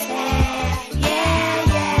hold his hand, yeah,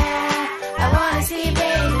 yeah. I wanna see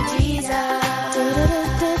baby Jesus.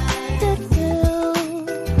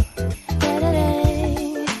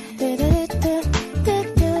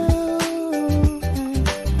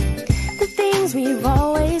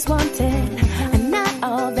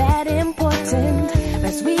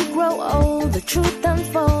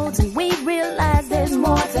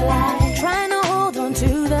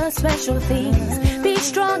 special things. Be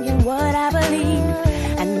strong in what I believe.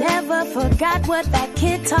 I never forgot what that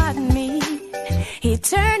kid taught me. He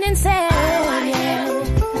turned and said,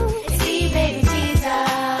 see baby Jesus,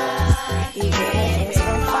 he is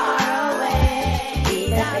from far away. He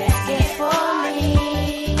got that gift for me.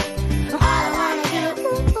 All I wanna do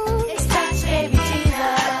is touch baby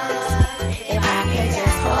Jesus. If I could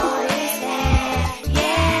just hold his hand,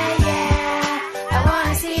 yeah, yeah. I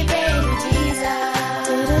wanna see baby Jesus.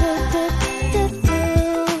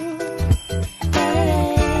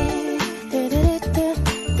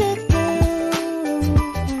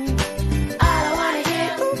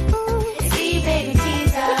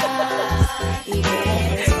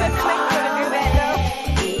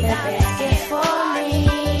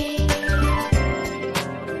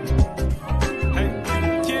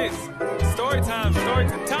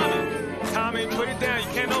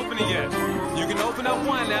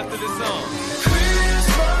 After the song.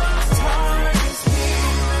 Christmas time is here.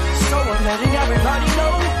 So I'm letting everybody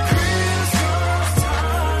know. Christmas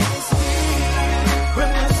time is here. When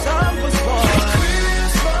the sun was born.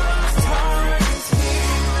 Christmas time is here.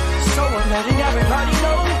 So I'm letting everybody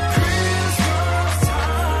know. Christmas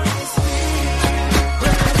time is here.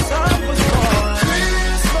 When the sun was born.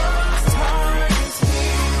 Christmas time is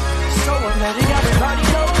here. So I'm letting everybody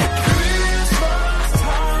know.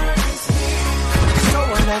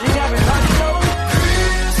 Letting everybody know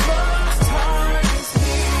Christmas time is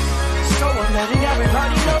here. So I'm letting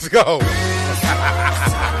everybody know. Let's go.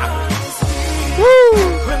 Woo!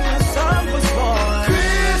 When the sun was born.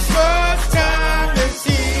 Christmas time is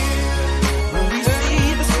here. When we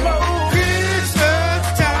see the snow. Christmas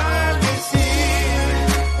time is here.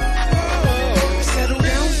 Settle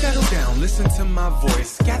down, listen to my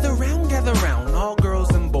voice. Gather round, all girls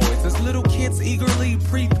and boys. As little kids eagerly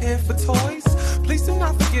prepare for toys. Please do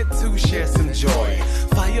not forget to share some joy.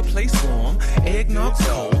 Fireplace warm, eggnog's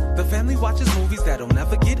cold. The family watches movies that'll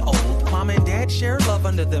never get old. Mom and dad share love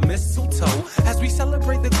under the mistletoe as we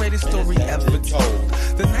celebrate the greatest story ever told.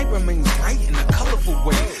 The night remains bright in a colorful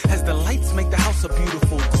way as the lights make the house a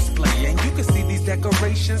beautiful display. And you can see these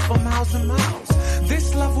decorations for miles and miles.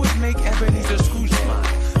 This love would make Ebenezer Scrooge smile.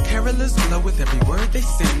 Carolers glow with every word they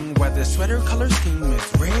sing, where the sweater color scheme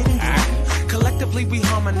is red and green. Collectively we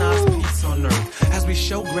harmonize peace on earth as we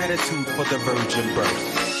show gratitude for the virgin birth.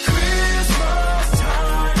 Christmas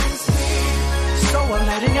time is here. So I'm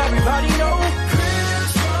letting everybody know.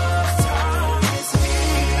 Christmas time is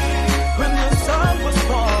here. When the sun was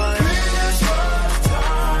born. Christmas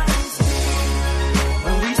time is here.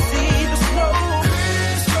 When we see the snow.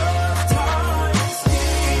 Christmas time is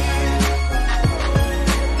here.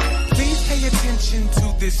 Please pay attention to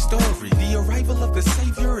this story. The arrival of the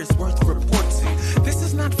Savior is worth reporting. This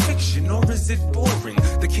is not fiction, nor is it boring.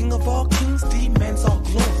 The King of all kings demands all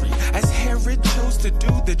glory. As Herod chose to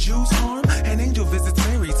do the Jews harm, an angel visits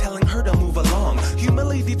Mary, telling her to move along.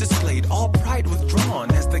 Humility displayed, all pride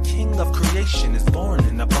withdrawn, as the King of creation is born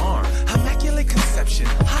in a barn. Immaculate conception,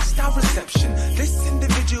 hostile reception. This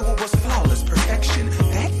individual was flawless perfection.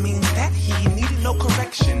 That means that he needed no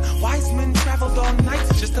correction. Wise men traveled all night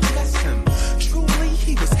just to bless him. Truly,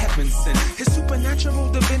 he was heaven sent. His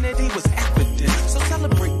supernatural divinity was evident. So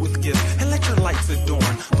celebrate with gifts and let your lights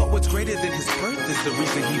adorn. But what's greater than his birth is the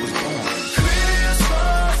reason he was born.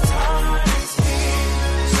 Christmas time is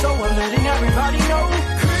here. So I'm letting everybody know.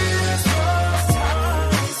 Christmas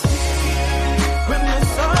time is here. When the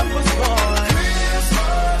sun was born.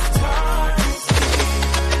 Christmas time is here.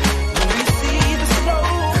 When we see the snow.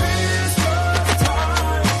 Christmas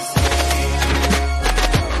time is here.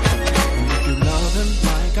 If you love him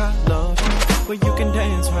like I love him, well, you can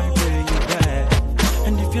dance right where you're at.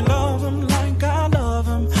 And if you love him like I love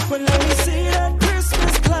him, well, let me see that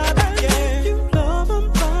Christmas clap again.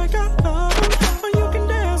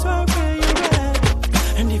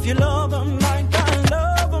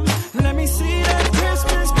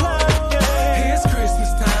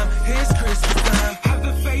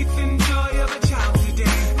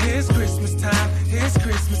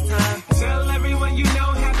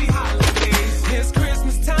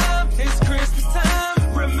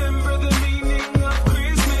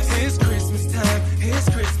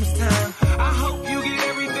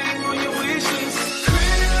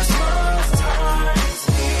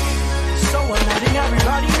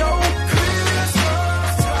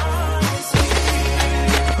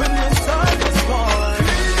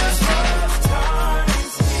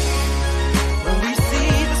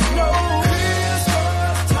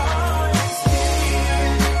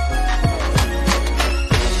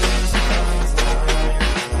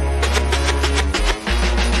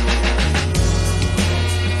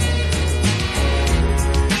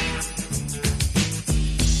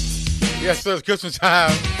 Yes, sir, it's Christmas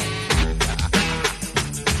time.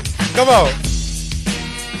 Come on.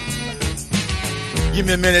 Give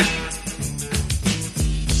me a minute.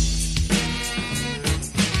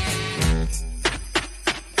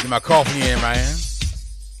 Get my coffee in, man.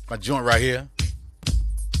 My joint right here.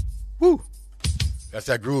 Woo. That's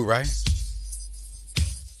that groove, right?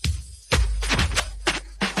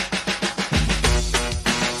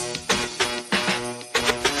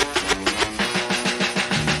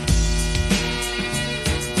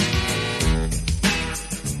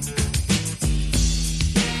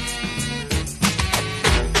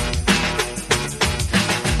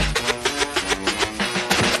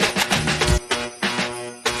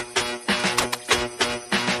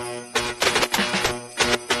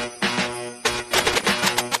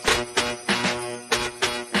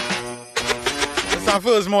 Time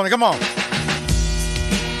for this morning. Come on.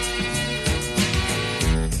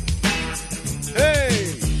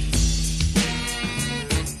 Hey.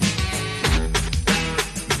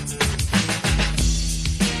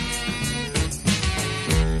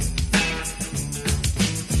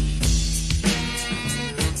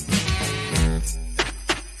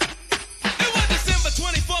 It was December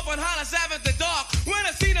 24th on Hollis Ave at the dark when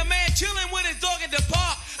I seen a man chilling with his dog at the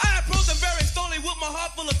park. I approached him very slowly with my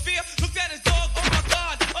heart full of fear. Looked at his dog.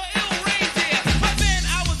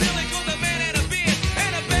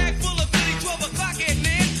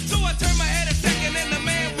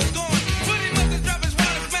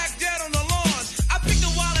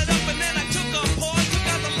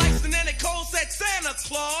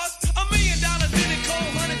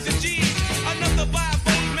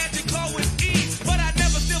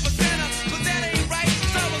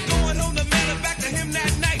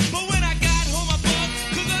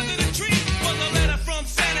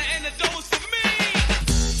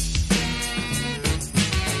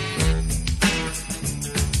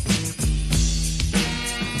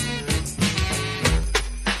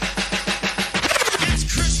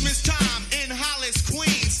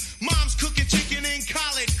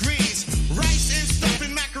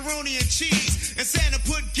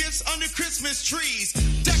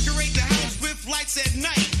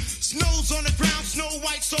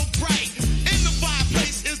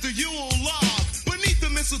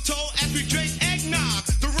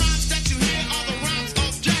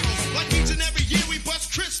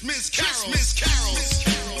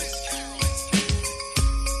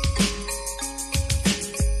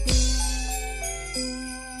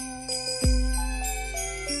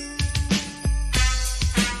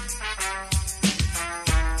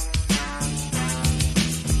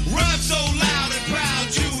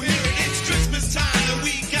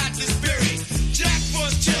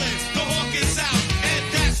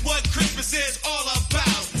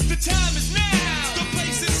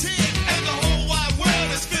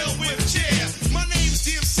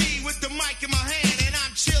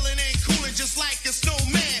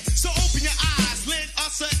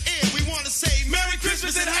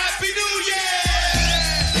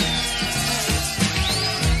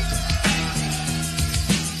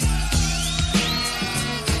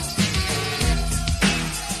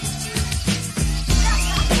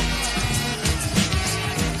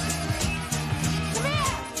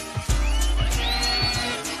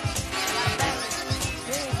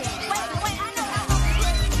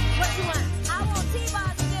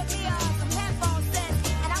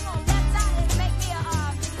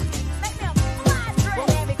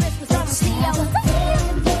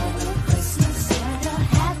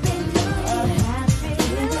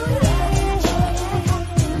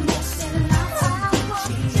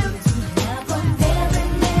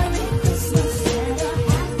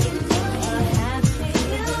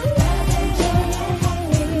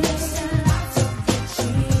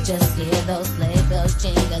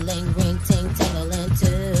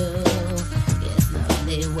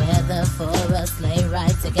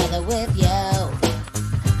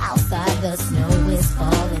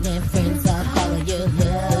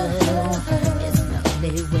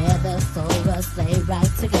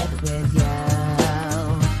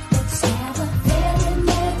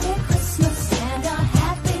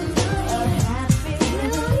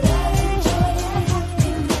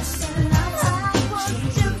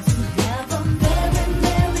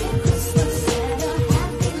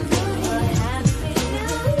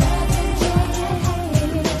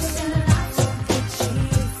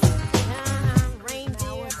 Reindeer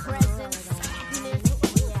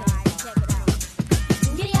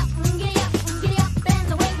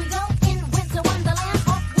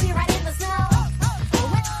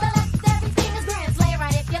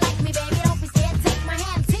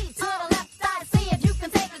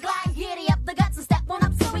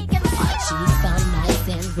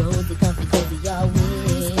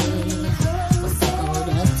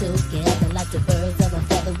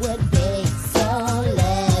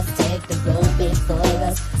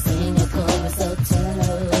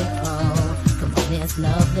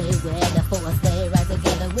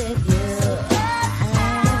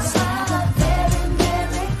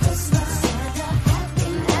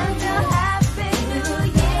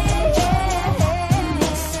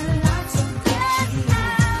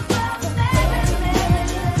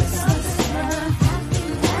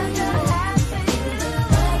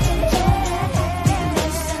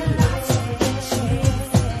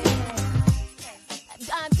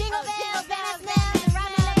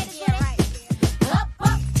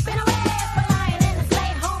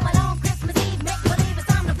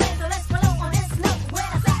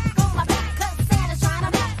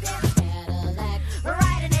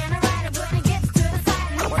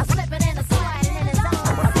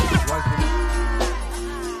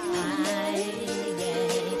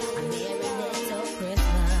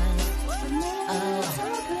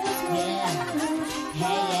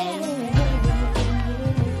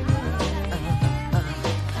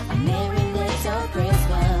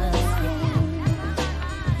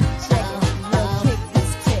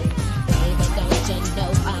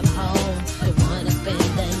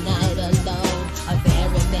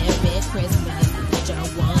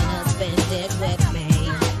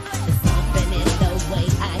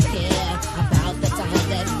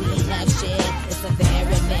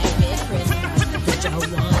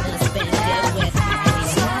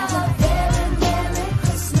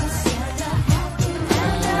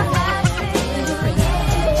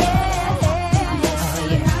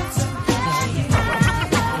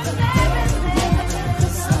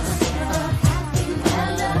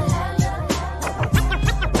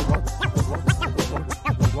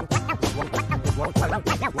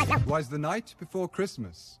 'Twas the night before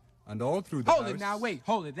Christmas, and all through the Hold house... it now, wait,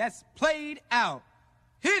 hold it. That's played out.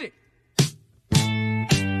 Hit it.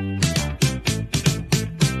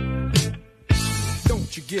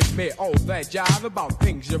 Don't you give me all that jive about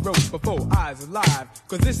things you wrote before I was alive.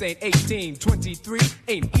 Cause this ain't 1823,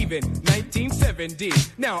 ain't even 1970.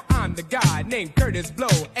 Now I'm the guy named Curtis Blow,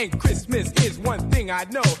 and Christmas is one thing I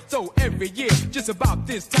know. So every year, just about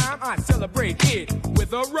this time, I celebrate it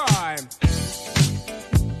with a rhyme.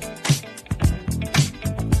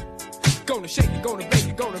 Gonna shake it, gonna bake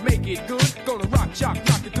it, gonna make it good. Gonna rock, shock,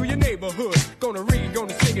 rock it through your neighborhood. Gonna read,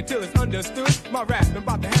 gonna sing it till it's understood. My rapping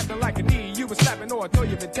about to happen like a knee you been slapping, or I know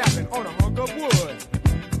you been tapping on a hunk of wood.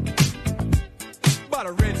 Bought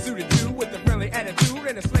a red suited dude with a friendly attitude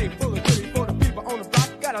and a slave full of goodies for the people on the block.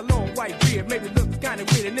 Got a long white beard, maybe looks kinda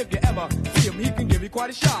weird, and if you ever see him, he can give you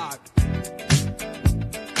quite a shock.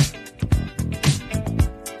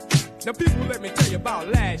 Now people, let me tell you about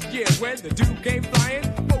last year when the dude came flying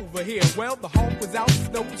over here. Well, the home was out,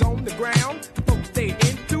 snow was on the ground. Folks stayed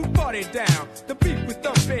in to party down. The beat was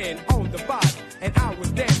thumping on the box, and I was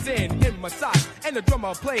dancing in my socks. And the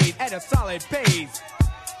drummer played at a solid pace,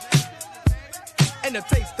 and the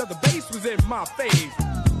taste of the bass was in my face.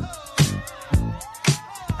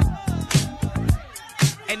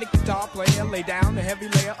 And the guitar player laid down the heavy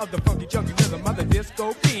layer of the funky chunky rhythm of the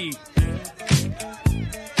disco beat.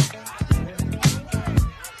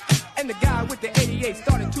 And the guy with the 88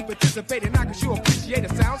 started to participate, and I could sure appreciate a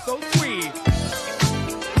sound so sweet.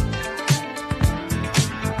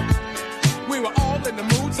 We were all in the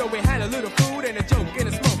mood, so we had a little food and a joke and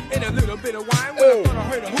a smoke and a little bit of wine. When I thought I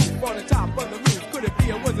heard a hoop on the top of the roof. Could it be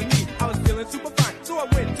it wasn't me? I was feeling super fine. So I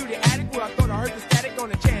went to the attic where I thought I heard the static on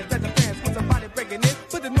the chance that the fans was somebody breaking in.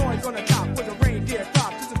 Put the noise on the top with a reindeer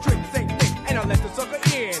crop. Just a trick, same thing, and I let the sucker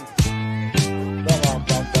in.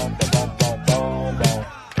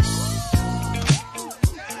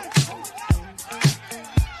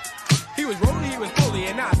 He was rolling, he was fully,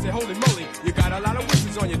 and I said, holy moly, you got a lot of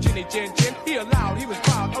wishes on your chinny chin chin. He allowed, he was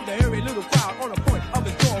proud of the hairy little crowd on the point of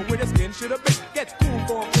his door where the skin should have been. Gets cool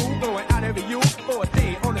for a fool, going out every Yule for a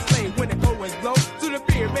day on the sleigh when the cold winds blow. So the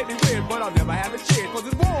beer may be weird, but I'll never have a cheer, cause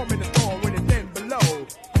it's warm in the storm when it's then below.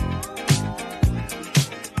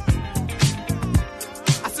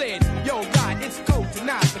 I said, yo, God, it's cold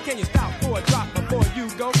tonight, but can you stop for a drop before you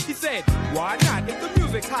go? He said, why not? If the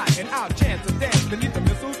music's hot and I'll chance a dance beneath the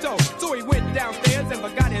mistletoe. So he went downstairs and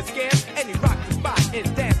forgot his scams, and he rocked the spot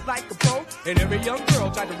and danced like a pro. And every young girl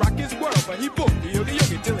tried to rock his world, but he booked the yogi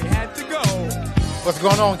till he had to go. What's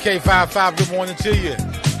going on, K55? Good morning to you.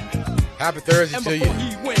 Happy Thursday to you. And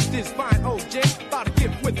before he went, this fine old gent bought a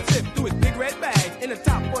gift with a zip through his big red bag. In the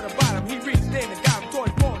top or the bottom, he reached in and got him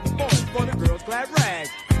toys for the girl's glad rag.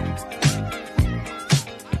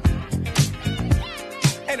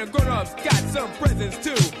 And the grown-ups got some presents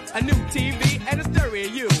too. A new TV and a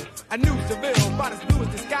stereo. A new Seville, about as blue as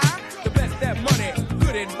the sky. The best that money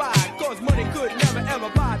couldn't buy. Cause money could never ever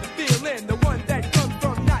buy the feeling. The one that comes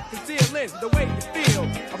from not concealing the way you feel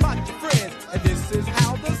about your friends. And this is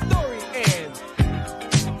how the story ends.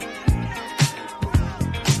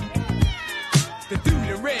 The dude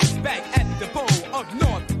in red's back at the pole up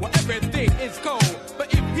north where everything is cold.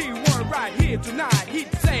 But if he weren't right here tonight,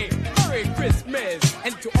 he'd say Merry Christmas.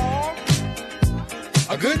 And to all,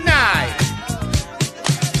 a good night.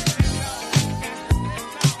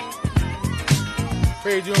 How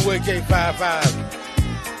you doing with K55?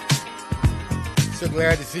 So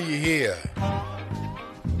glad to see you here.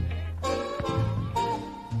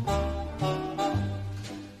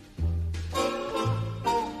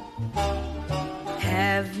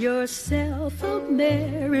 Have yourself a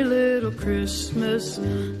merry little Christmas.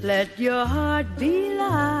 Let your heart be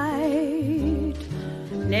light.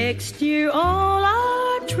 Next year all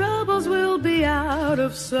our troubles will be out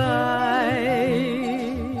of sight.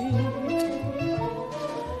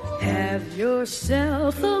 Have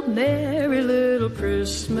yourself a merry little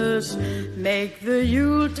Christmas. Make the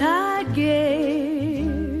Yuletide gay.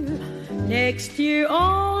 Next year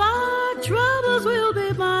all our troubles will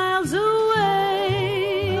be miles away.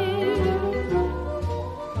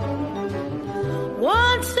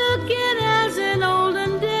 Once again as in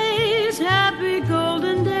olden days, happy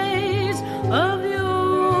golden days of yore.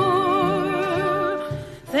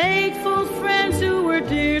 Faithful friends who were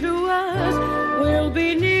dear to us will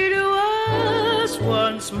be near to us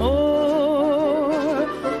once more.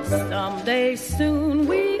 Someday soon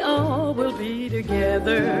we all will be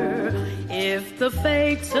together if the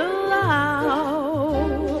fates allow.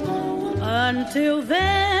 Until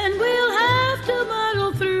then we'll have to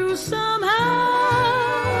muddle through somehow.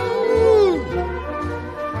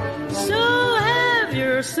 So have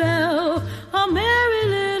yourself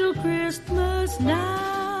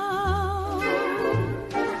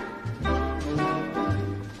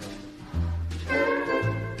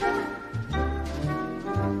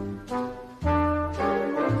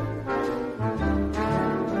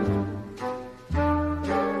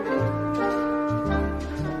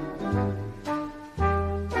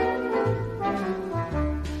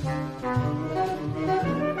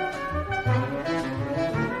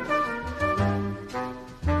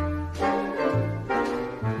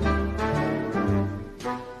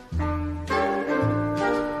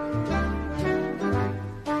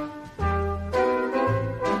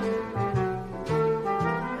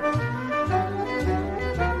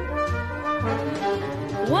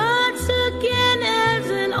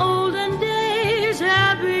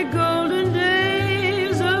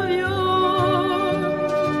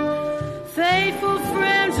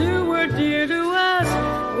dear to us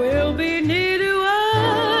will be near to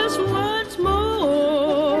us once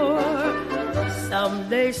more.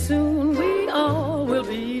 Someday soon we all will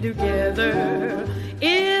be together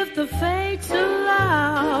if the fates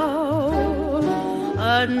allow.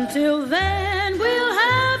 Until then we'll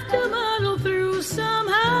have to muddle through somehow.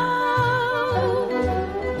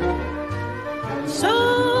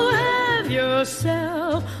 So have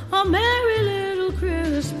yourself a merry little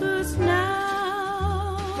Christmas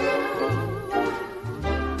now.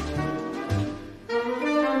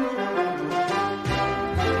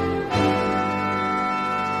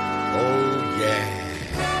 Oh, yeah.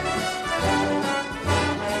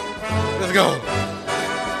 Let's go.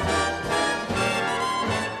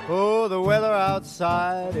 Oh, the weather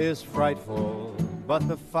outside is frightful, but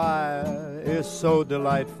the fire is so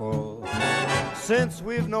delightful. Since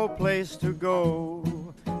we've no place to go,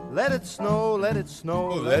 let it snow, let it snow,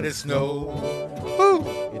 let it snow.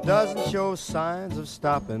 It doesn't show signs of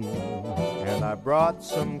stopping, and I brought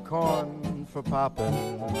some corn for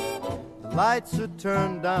popping. The lights are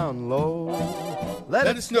turned down low. Let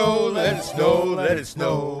it snow, let it snow, let it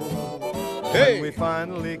snow. Hey. When we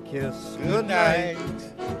finally kiss goodnight,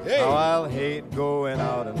 how I'll hate going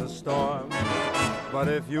out in the storm. But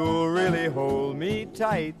if you'll really hold me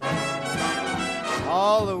tight,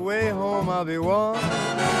 all the way home I'll be warm.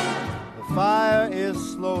 The fire is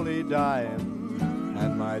slowly dying,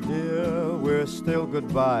 and my dear, we're still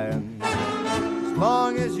goodbying. As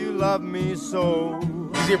long as you love me so.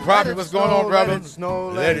 DJ Prophet, what's going on, brother? Let it snow,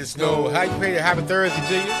 let it snow. How you pay to Happy Thursday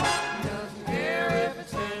to you? Doesn't care if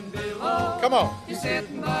it's 10 below. Come on. He's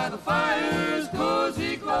sitting by the fire's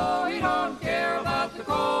cozy glow. He don't care about the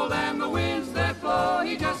cold and the winds that blow.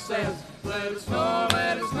 He just says, let it snow,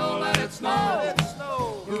 let it snow, let it snow. Let it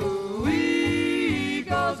snow. Ooh-wee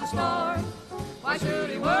goes the star. Why should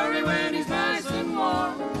he worry when he's nice and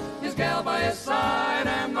warm? His gal by his side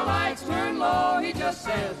and the lights turn low. He just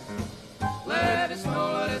says, let it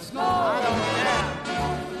snow, let it snow. I don't care.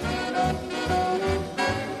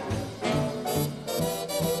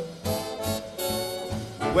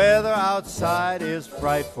 The weather outside is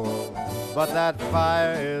frightful, but that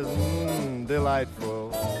fire is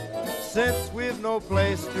delightful. Since we've no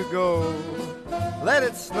place to go, let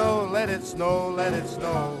it snow, let it snow, let it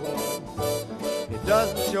snow. It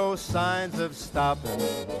doesn't show signs of stopping,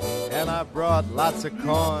 and I brought lots of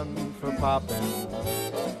corn for popping.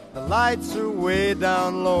 The lights are way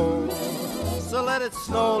down low, so let it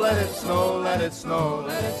snow, let it snow, let it snow,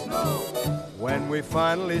 let it snow. When we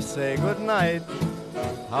finally say goodnight,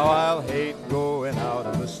 how I'll hate going out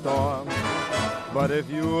in the storm. But if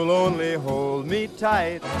you'll only hold me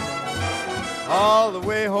tight, all the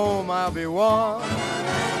way home I'll be warm.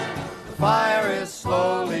 The fire is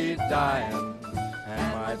slowly dying,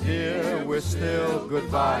 and my dear, we're still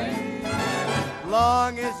goodbye.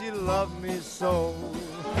 Long as you love me so,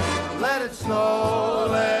 let it snow,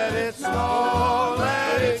 let it snow,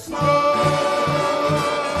 let it snow.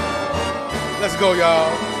 Let's go,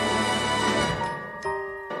 y'all.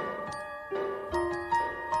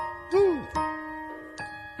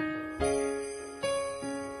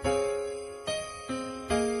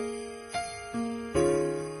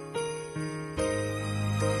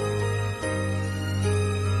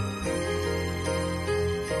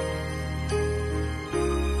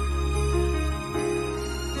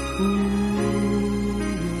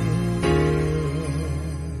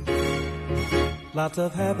 Lots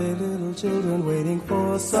of happy little children waiting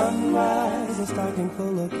for sunrise, a stocking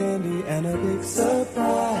full of candy and a big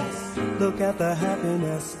surprise. Look at the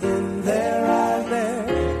happiness in their eyes,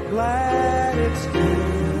 they're glad it's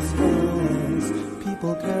Christmas.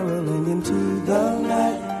 People caroling into the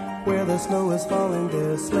night, where the snow is falling,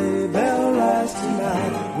 their sleigh bell rise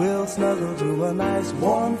tonight. We'll snuggle to a nice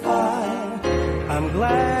warm fire. I'm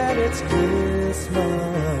glad it's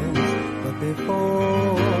Christmas, but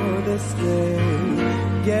before this day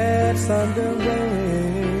gets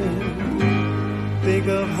underway, think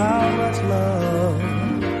of how much love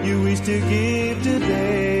you wish to give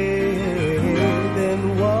today.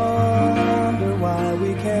 Then wonder why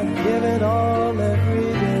we can't give it all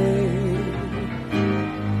every day.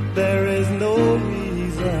 There is no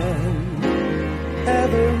reason,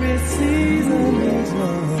 every season is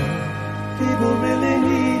love. People really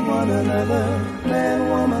need one another, man,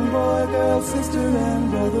 woman, boy, girl, sister,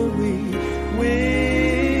 and brother. We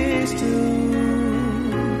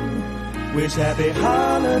wish happy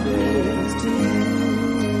holidays to you.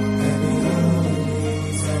 Happy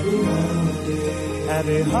holidays, happy holidays,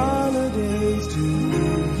 happy holidays to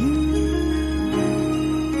you.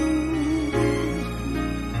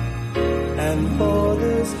 And for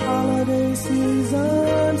this holiday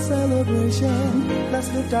season, celebrate celebration.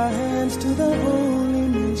 Let's lift our hands to the holy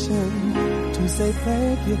nation to say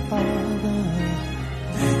thank you, Father.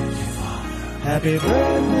 Thank you, Father. Happy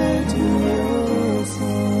birthday to your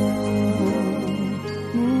son.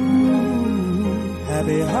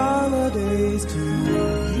 Happy holidays to you.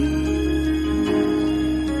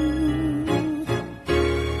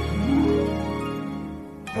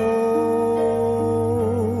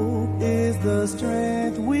 Hope is the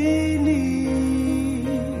strength we need.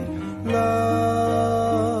 Love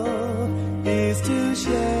is to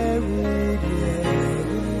share it,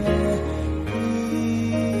 yeah.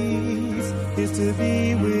 Peace is to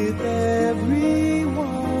be with everyone.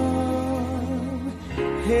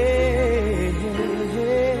 Hey, hey,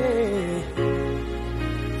 hey.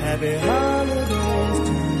 Happy holidays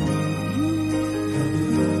to you. Happy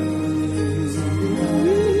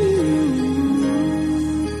holidays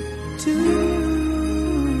to you.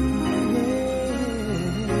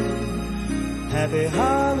 Happy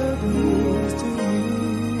holidays to you.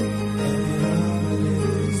 Happy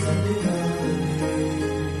holidays, happy holidays.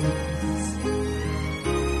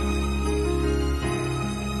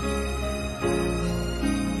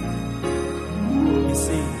 You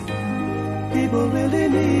see, people really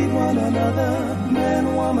need one another. Man,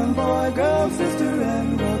 woman, boy, girl, sister,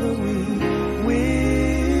 and brother. We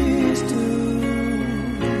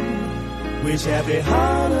wish happy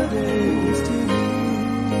holidays to you.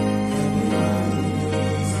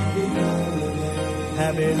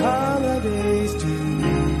 Happy holidays to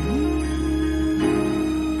you.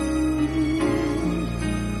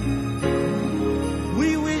 We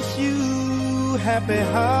wish you happy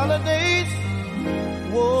holidays.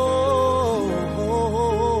 Whoa.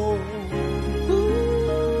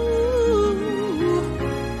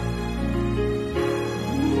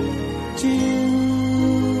 To you.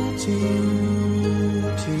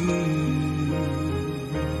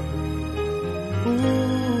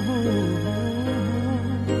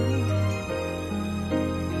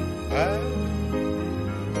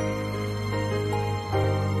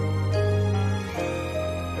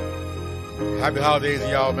 Happy holidays to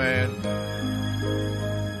y'all, man.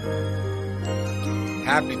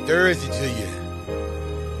 Happy Thursday to you.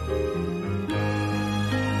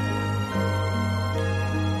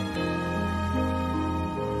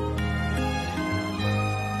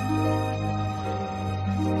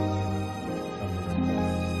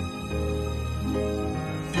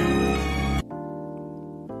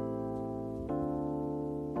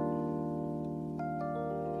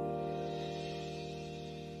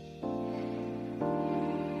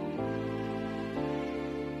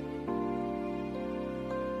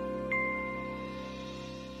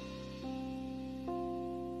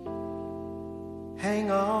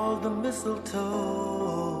 Hang all the mistletoe.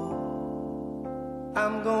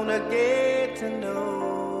 I'm gonna get to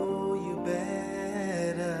know you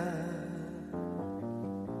better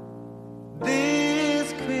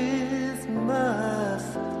this Christmas.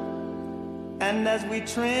 And as we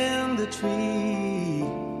trim the tree,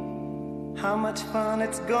 how much fun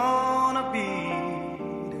it's gonna be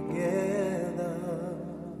together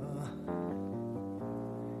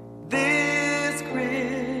this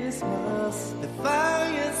Christmas. The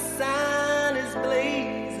fire sign is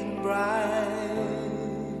blazing bright.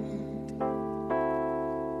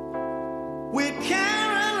 We're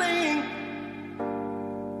caroling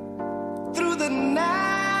through the night,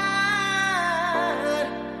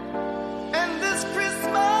 and this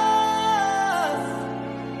Christmas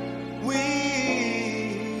will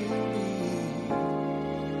be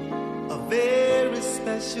a very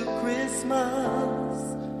special Christmas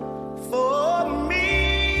for me.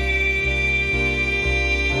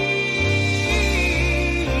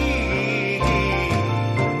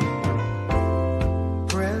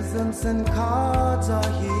 And cards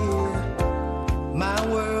are here. My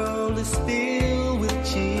world is filled with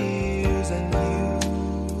cheers and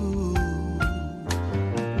you.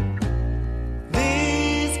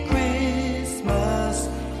 This Christmas,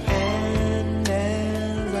 and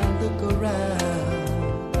as I look around,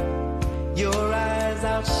 your eyes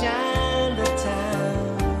outshine the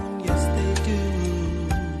town. Yes, they do.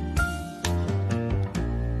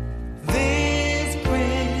 This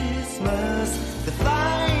Christmas, the fire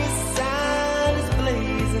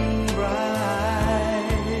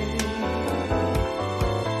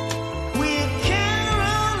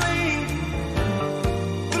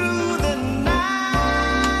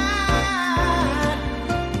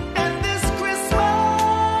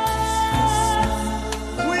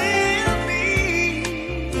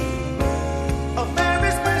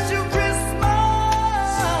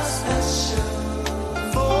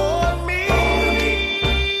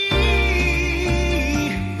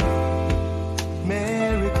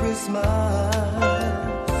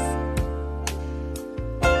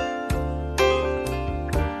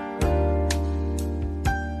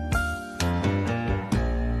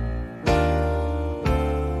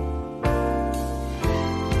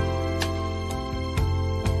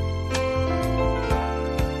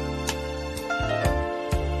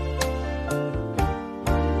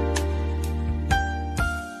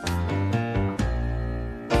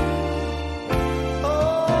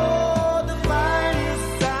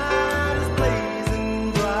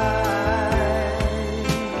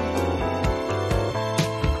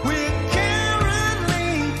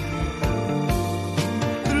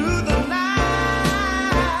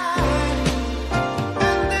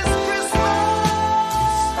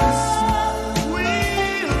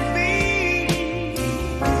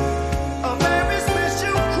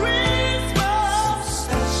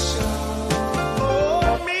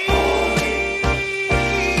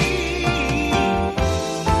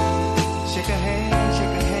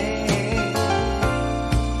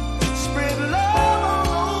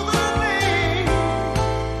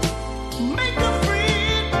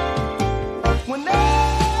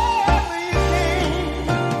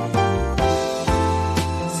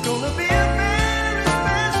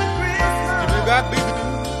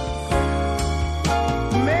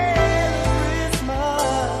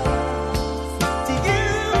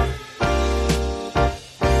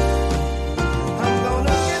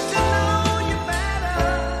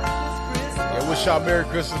wish y'all Merry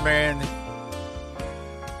Christmas, man.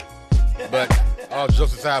 But all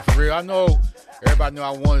jokes aside, for real, I know everybody know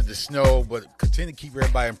I wanted the snow, but continue to keep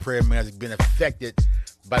everybody in prayer, man. It's been affected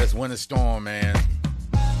by this winter storm, man.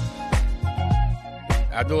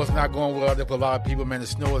 I know it's not going well out there for a lot of people, man. The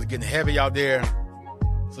snow is getting heavy out there.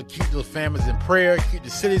 So keep those families in prayer. Keep the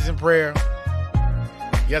cities in prayer.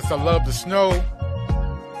 Yes, I love the snow,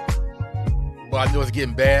 but I know it's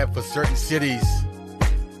getting bad for certain cities.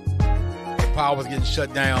 The power's getting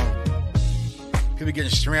shut down. People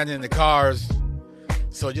getting stranded in the cars.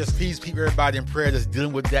 So just please keep everybody in prayer that's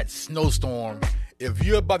dealing with that snowstorm. If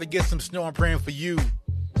you're about to get some snow, I'm praying for you.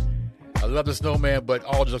 I love the snow, man, but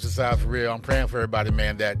all jokes aside, for real, I'm praying for everybody,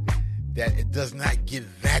 man, that it does not get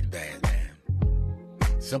that bad, man.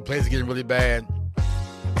 Some places getting really bad.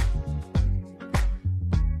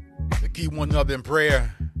 So keep one another in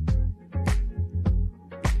prayer.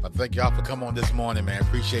 I thank y'all for coming on this morning, man.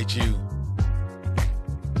 Appreciate you.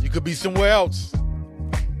 You could be somewhere else,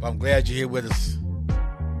 but I'm glad you're here with us.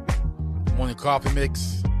 Morning coffee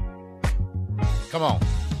mix. Come on.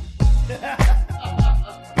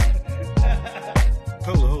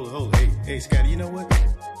 Hold. Hey, Scotty, you know what?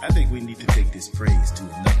 I think we need to take this praise to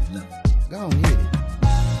another level. Go on, hit it.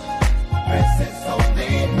 Praise His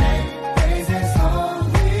holy name. Praise His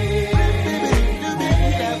holy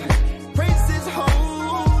name. Praise His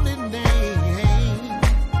holy name.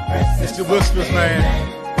 It's the Whispers, man.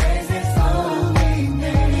 Praise His holy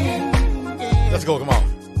name. Let's go, come on.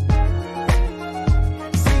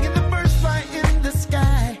 Singing the birds fly in the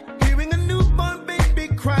sky, hearing a newborn baby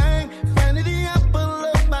crying, finding the apple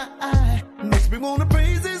of my eye, makes me wanna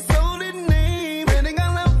praise His holy name. Spreading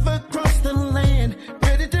our love across the land,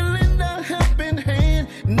 ready to lend a helping hand,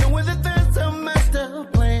 knowing that there's a master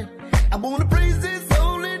plan. I wanna praise His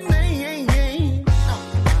holy name.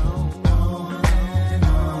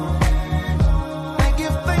 I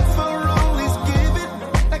give thanks for all He's given,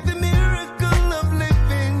 like the miracle of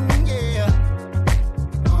living, yeah.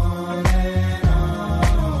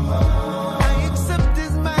 I accept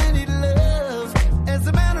His mighty love as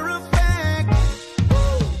a matter of fact.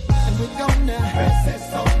 And we're gonna praise His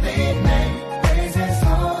holy name. Praise His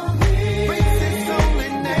holy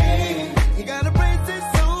name. You gotta praise His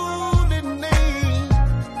holy name.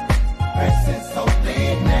 Praise His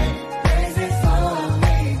holy name. Praise His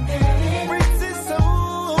holy name. Praise His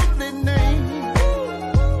holy name.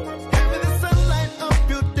 Having the sunlight of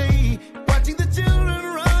your day, watching the children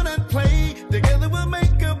run and play. Together we'll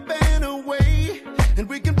make a better way, and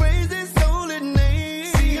we can praise His holy name.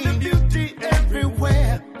 Seeing the beauty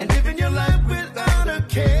everywhere, and living your life without a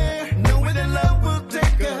care, knowing that love will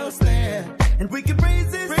take us there, and we can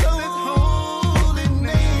praise His holy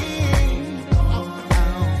name.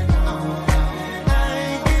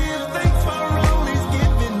 I give thanks for all He's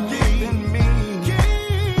given me.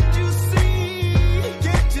 Can't you see?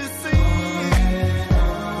 Can't you see?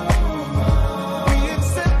 We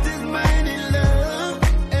accept His mighty love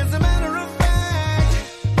as a matter of fact,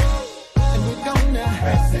 and we're gonna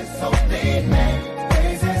praise His holy name.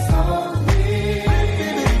 Praise His holy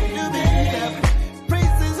name.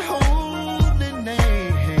 Praise His holy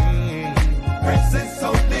name. Praise His holy name. Praise His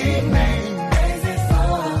holy name. Praise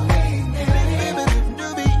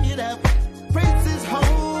His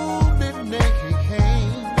holy name.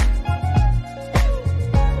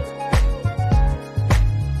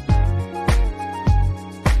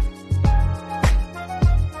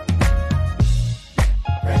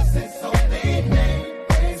 Praise His holy name.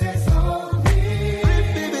 Praise His holy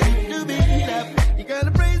name. You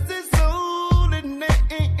gotta praise His holy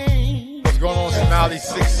name. What's going on, Smiley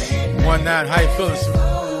 619? How you feeling?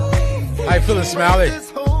 How you feeling, Smiley?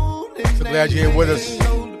 So glad you're here with us.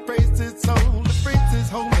 Praise His holy name. Praise His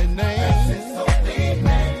holy name.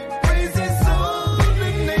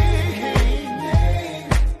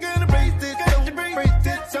 Gotta praise His holy name. Praise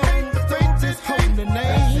His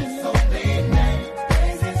holy name.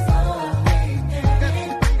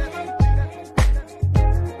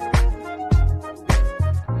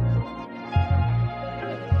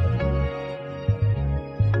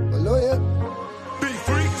 Lawyer.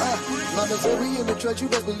 Mama said we in the church, you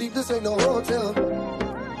best believe this ain't no hotel.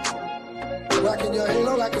 Rocking your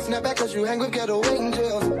halo like a snapback cause you hang with ghetto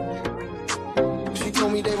angels. She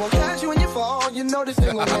told me they won't catch you when you fall, you know this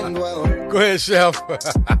thing gon' end well. Go ahead, Chef.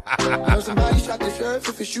 Know somebody shot the sheriff,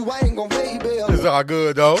 if it's you, I ain't gon' pay bail. It's all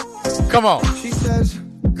good, though. Come on. She says,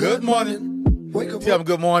 good morning. Wake up, tell them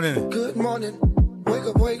good morning. Good morning. Wake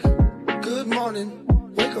up, wake. Good morning.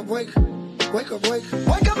 Wake up, wake. Wake up, wake.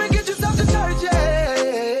 Wake up and get yourself to church,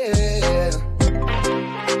 yeah.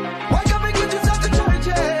 Wake up and get yourself to church,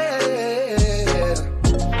 yeah.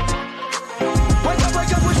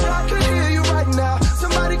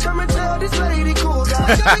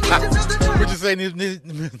 What you say,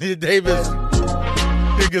 Nita Davis?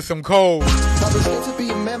 You get some cold. Always good to be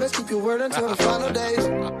a man, let's keep your word until the final days.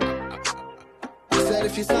 He said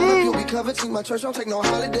if you sign up, you'll be covered. See, my church don't take no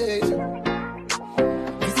holidays. He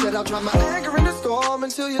said I'll try my anger in the storm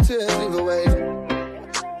until your tears leave away.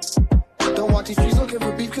 Don't walk these streets looking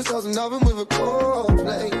for beef, cause I was in oven with a cold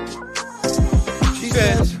plate. She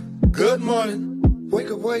says, good morning,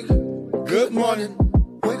 wake up, wake. Good morning,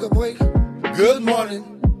 wake up, wake. Good morning,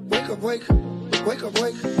 wake up, wake. Wake up,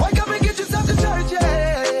 wake. Wake up and get yourself to church,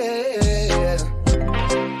 yeah.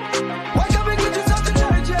 Wake up and get yourself to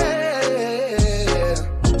church, yeah.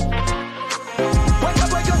 Wake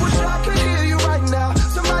up, wish I could hear you right now.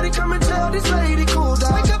 Somebody come and tell this lady cool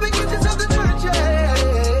down. Wake up and get yourself to church,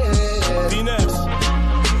 yeah. Venus.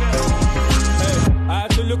 Hey, I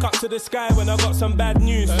had to look up to the sky when I got some bad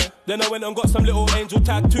news. Then I went and got some little angel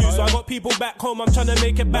tattoos. So I got people back home, I'm trying to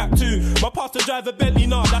make it back too. My pastor drive a Bentley,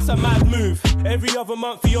 nah, that's a mad move. Every other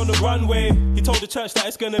month he on the runway. He told the church that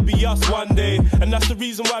it's gonna be us one day. And that's the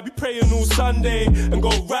reason why we praying all Sunday. And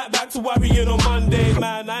go right back to worrying on Monday.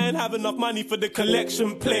 Man, I ain't have enough money for the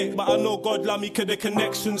collection plate. But I know God love me cause the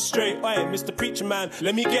connection's straight. Oi, Mr. Preacher Man,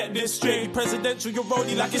 let me get this straight. Presidential, you're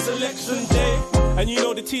rolling like it's election day. And you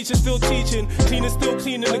know the teachers still teaching. Cleaners still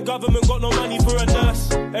cleaning, the government got no money for a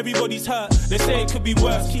nurse. Everybody's hurt, they say it could be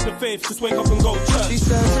worse. Keep the faith, just wake up and go church. She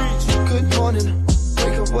says, good morning,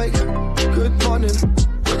 wake up, wake. Good morning,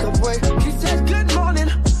 wake up, wake. She says, good morning,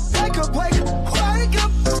 wake up, wake. Wake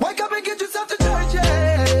up, wake up and get yourself to church,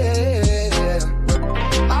 yeah.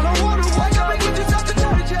 I don't wanna wake up and get yourself to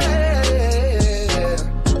church, yeah.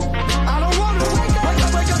 I don't wanna wake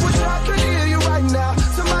up, wish I could hear you right now.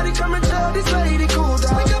 Somebody come and tell this lady cool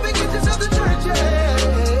down. Wake up and get yourself to church, yeah.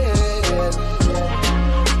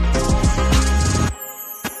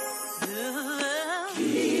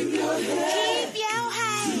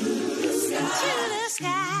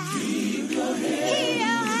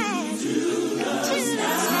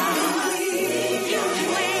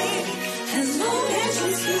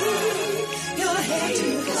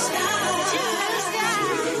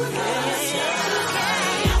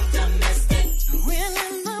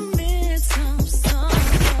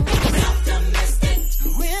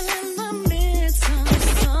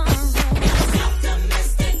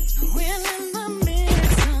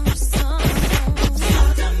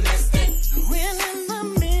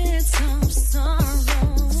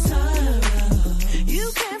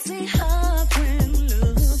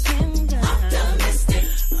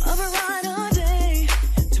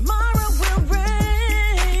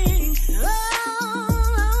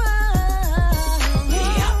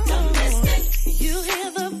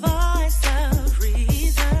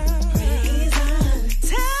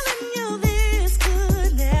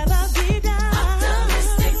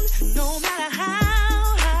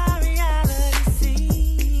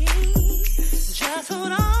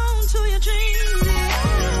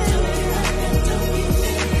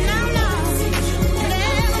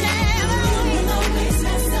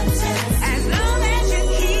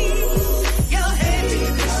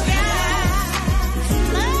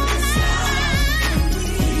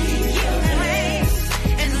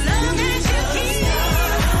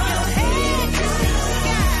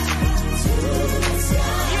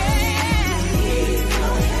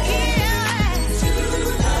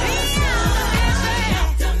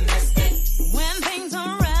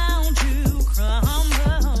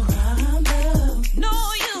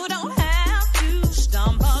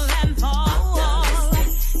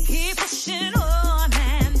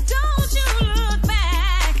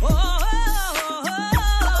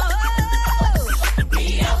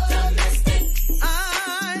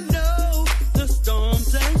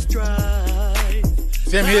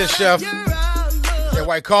 Same here, Chef. That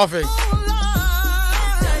white coffee.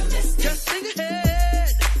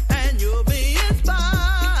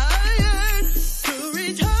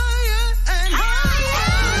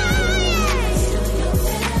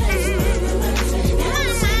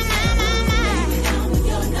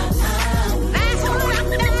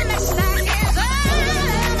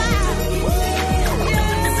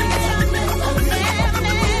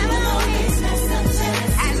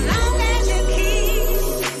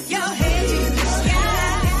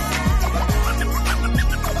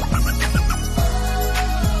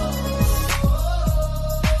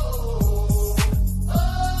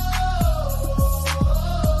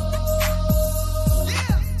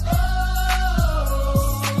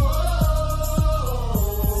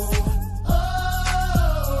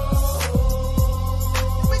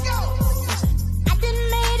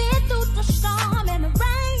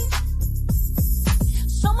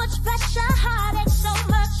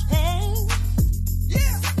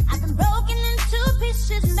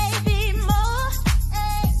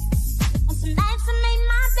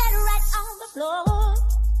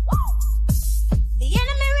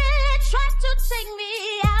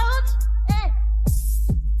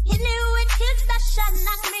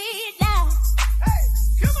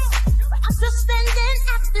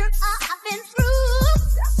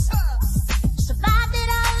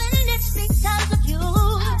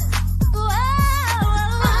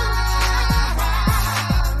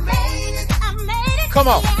 Come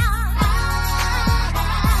on.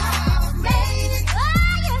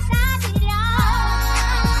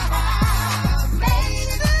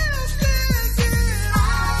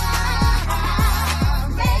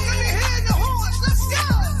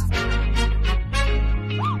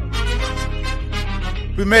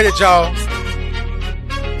 We made it, y'all,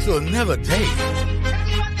 to another day.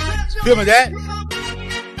 Feel me that?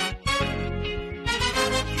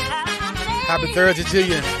 Happy Thursday to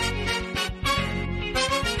you.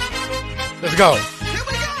 Let's go. I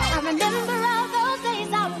remember all those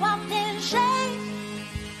days I walked in shame.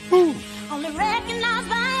 Only recognized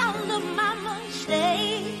by all of my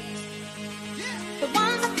mistakes. The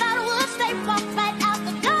ones I thought would stay walked right out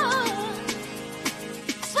the door.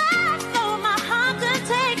 Swear I thought my heart could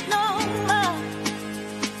take no more.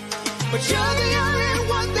 But you're the only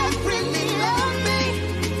one that really loved me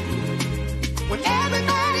when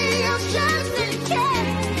everybody else just didn't care.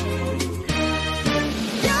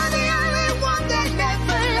 You're the only one that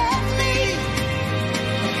never left me.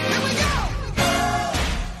 Here we go.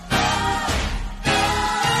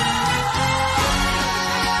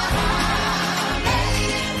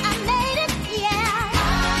 I made it, yeah.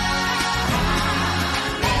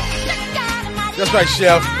 That's right,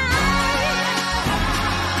 Chef.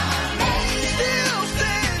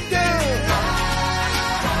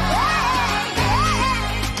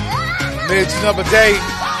 Made it to another day.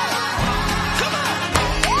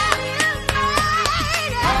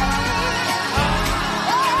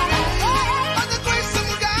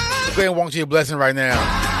 Go ahead and walk to your blessing right now.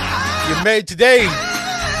 You made today.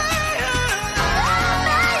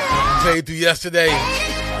 Made through yesterday.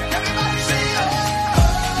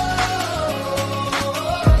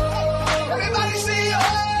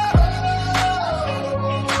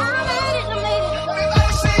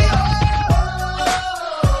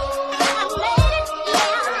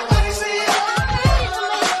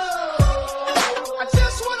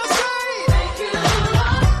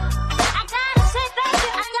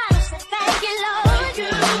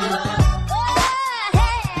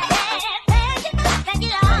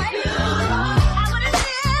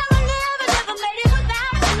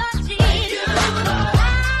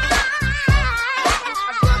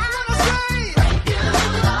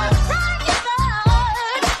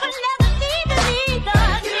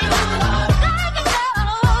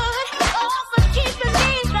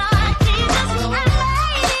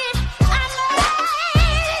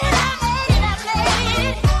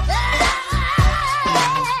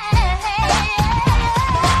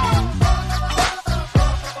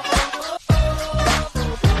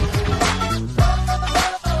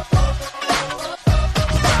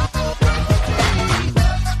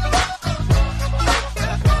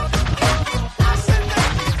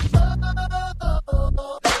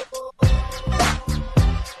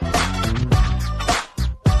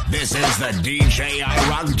 This is the DJ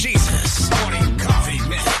IRockJesus Morning Coffee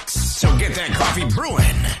Mix. So get that coffee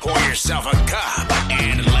brewing, pour yourself a cup,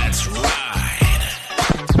 and let's ride.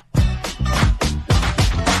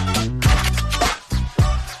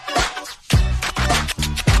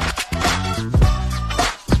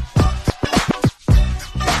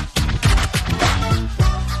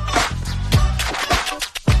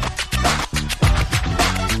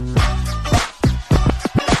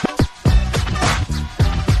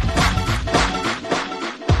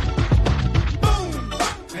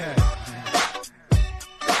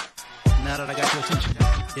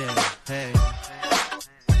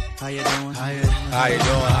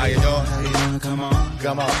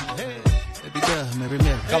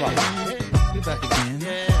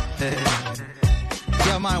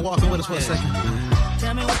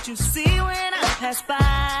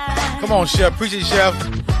 Come on, Chef. Appreciate you, Chef.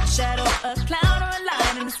 Shadow, a cloud, or a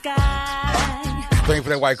line in the sky. Thank you for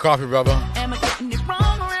that white coffee, brother. Am I getting it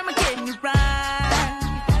wrong or am I getting it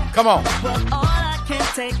right? Come on. Well, all I can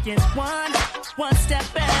take is one step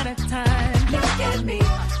at a time. Look at me,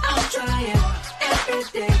 I'm trying every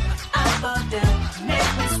day. I fall down,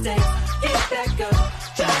 make mistakes, get back up,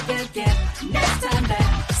 try again. Next time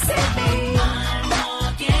back, save me. I'm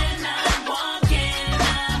walking, I'm walking,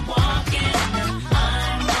 I'm walking.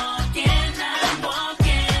 I'm walking, I'm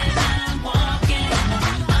walking, I'm walking.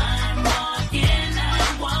 I'm walking,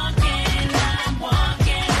 I'm walking, I'm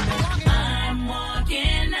walking. I'm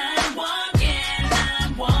walking, I'm walking,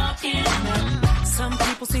 I'm walking. Some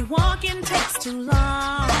people say walking takes too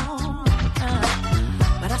long,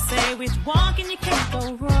 but I say with walking you can't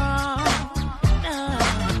go wrong.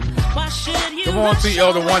 Why should you? Come on, to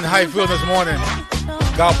Elder One Highfield this morning.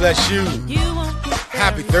 God bless you.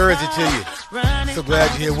 Happy Thursday to you. So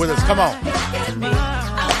glad you're here with us. Come on.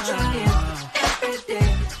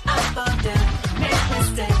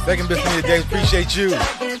 Second best thing today. Appreciate you.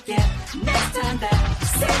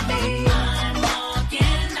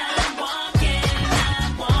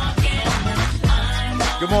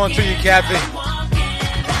 Good morning to you, Kathy.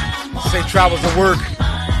 Safe travels to work.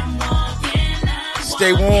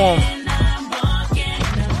 Stay warm.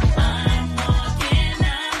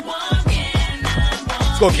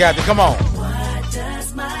 Let's go, Kathy. Come on. What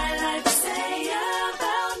does my life say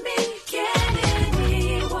about me? Can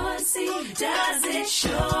anyone see? Does it show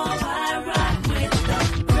I rock with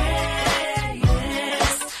the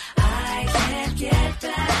greatest? I can't get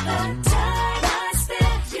back the time I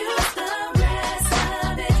spent. Use the rest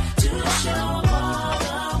of it to show all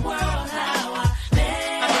the world how I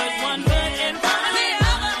made. I put one foot in front of the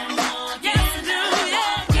other. Yes, I do.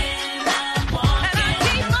 Yeah.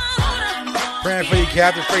 Praying for you,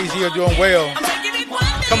 Kathy. Praise you're doing well.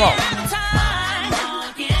 Come on.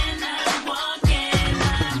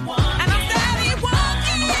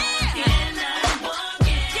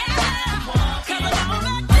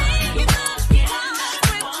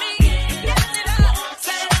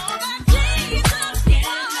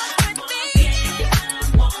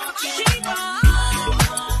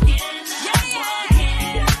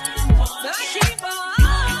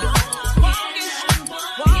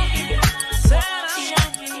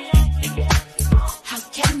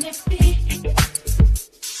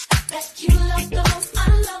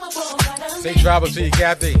 Safe travel to you,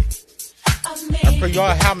 Kathy. I pray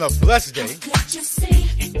y'all having a blessed day.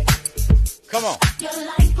 Come on. Your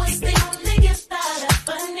life was the only gift that I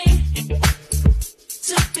ever need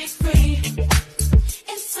to be free.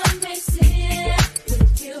 It's amazing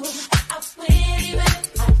with you. I win even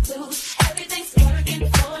if I lose. Everything's working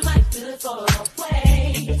for my good for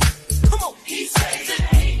always. Come on. He saves it.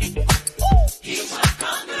 He will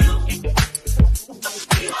come through.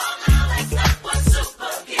 We all know that's not what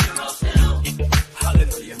superheroes do.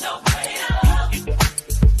 Hallelujah. No way up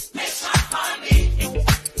makes my heart beat.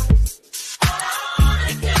 All I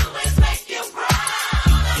wanna do is make you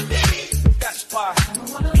proud of me. That's why I don't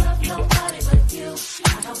wanna love nobody but you. I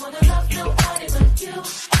don't wanna love nobody but you.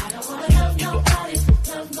 I don't wanna love nobody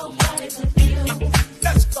but you.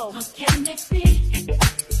 Let's go. How can it be?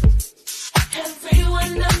 Every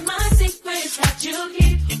one of my secrets that you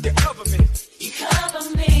keep. You cover me. You cover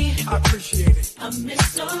me. I appreciate it. A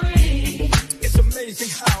mystery. It's amazing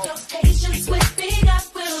how Your patience with me, I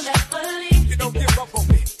will never leave. you don't give up on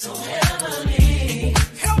me. Don't ever leave.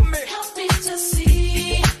 Help me. Help me to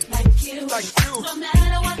see like you. No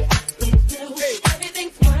matter what I can do,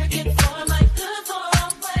 everything's working for my good for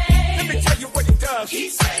always. Let me tell you what he does. He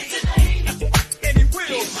saves the day, and he will.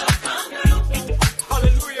 He will come through.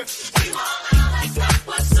 Hallelujah. You all know that's not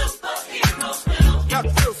what superheroes do. Not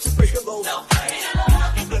real superheroes. No way to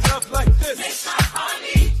love. A love like this Makes my heart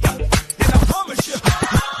beat. and I promise you, All I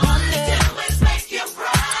wanna do is make you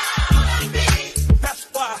proud of me. that's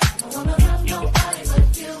why I don't wanna love nobody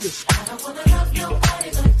but you. I don't wanna love nobody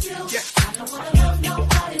but you. I don't wanna love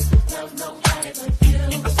nobody but you.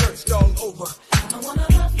 I searched all over. I don't wanna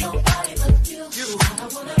love nobody but you. I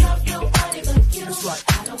don't wanna love nobody but you. That's right. I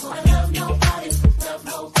don't wanna love nobody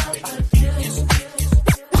but you.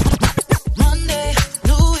 Monday,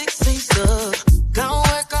 new week, same stuff. Gotta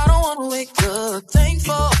work, I don't wanna wake up.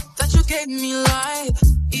 Thankful that you gave me life,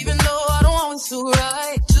 even though I don't always do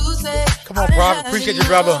right. Tuesday, Come on, Rob. Appreciate you,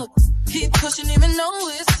 brother. keep pushing even though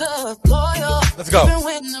it's tough. Loyal, Let's go. even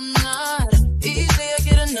when I'm not. Each day I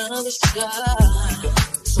get another shot.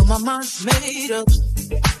 So my mind's made up.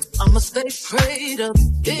 I'ma stay prayed up.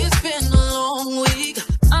 It's been a long week.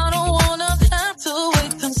 I don't wanna have to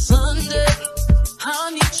wait till Sunday.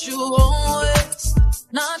 I need you always,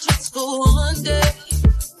 not just for one day.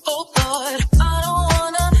 Oh Lord, I don't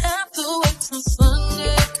wanna have to wait till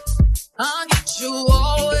Sunday. I need you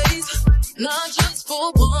always, not just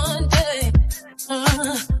for one day.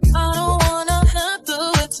 I don't wanna have to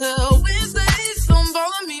wait till Wednesdays don't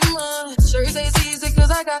bother me much. Thursday's easy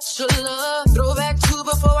 'cause I got your love. Throwback to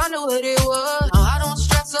before I knew what it was. Now I don't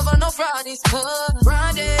stress over no Fridays, 'cause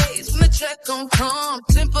Fridays when the check gon' come.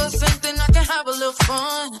 10% then I can have a little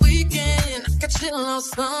fun. Weekend I can chill on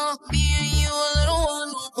some. Me and you a little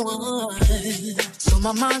one-on-one. So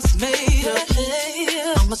my mind's made up.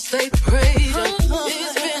 I'ma stay prayed up.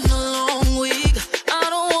 It's been a long week. I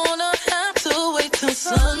don't wanna have to wait till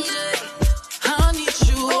Sunday. I need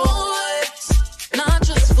you always, not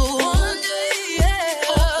just for one day.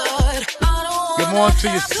 Oh Lord, I don't Good morning to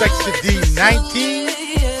you, Sexy D.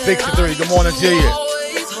 1963. Good morning to you.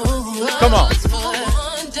 Come on.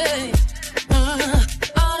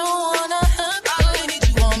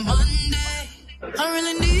 I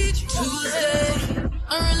really need you Tuesday.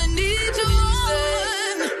 I really need you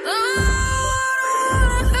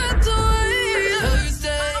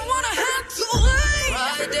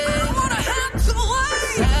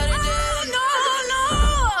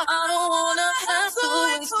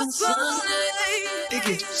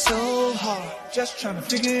just trying to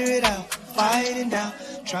figure it out, fighting down,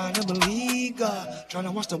 trying to believe God, trying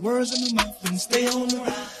to watch the words in my mouth and stay on the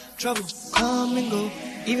ride. Trouble come and go,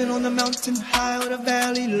 even on the mountain high or the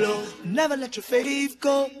valley low. Never let your faith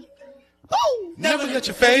go. Oh, never let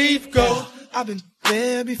your faith go. I've been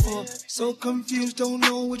there before, so confused, don't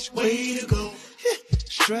know which way to go.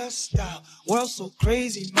 Stressed out, world so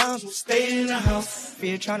crazy, minds will stay in the house.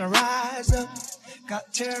 Fear trying to rise up,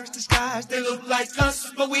 got terrorists disguised, they look like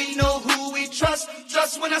us, but we know who we trust.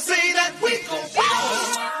 Trust when I say that we gon' be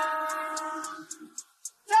alright.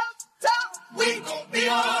 We gon' be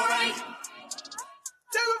alright.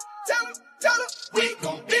 Tell them, we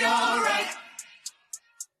gon' be alright.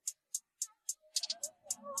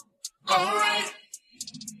 Alright.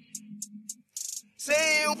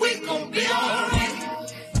 Say we gon' be alright.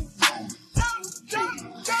 We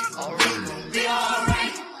gon' be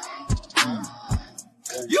alright.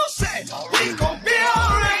 You say we gon' be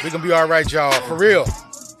alright. We gon' be alright, y'all. For real.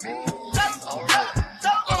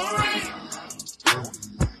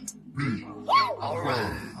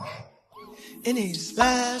 In these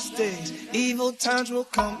last days, evil times will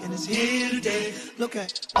come and it's here today. Look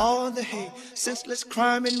at all the hate, senseless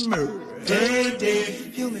crime and murder. Every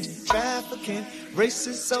day, human trafficking,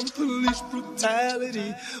 racism, police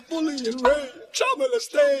brutality, bullying, rape, child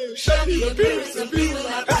molestation, shady appearance of people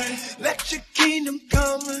like that. Let your kingdom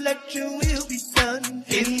come, let your will be done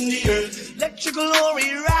in the earth. Let your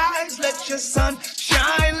glory rise, let your sun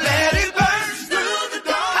shine, let it burn through the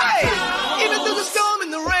dark. Hey, even through the storm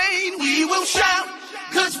and the rain, we will shout,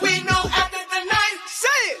 cause we know after the night, say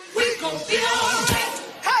it, we gon' be alright.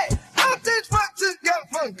 Hey, all things work together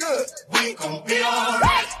for good. We gon' be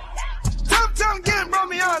alright. Tough getting brought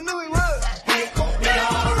me on, knew he was. We gon' be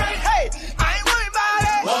alright. Hey, I ain't worried about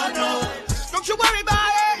it. Oh no. Don't you worry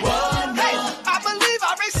about it. Oh no. Hey, I believe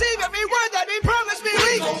I receive every word that he promised me.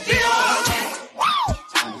 We gon' be alright.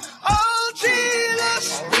 Oh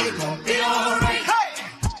Jesus, we gon' be alright. Hey,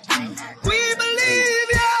 we believe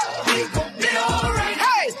ya. We gon' be alright.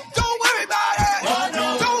 Hey, don't worry about it. Oh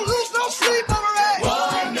no. Don't lose no sleep over it.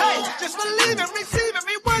 Oh no. Hey, just believe and receive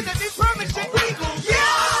every word that he promised you. We gon' be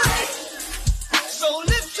alright. So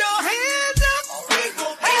lift your hands up. We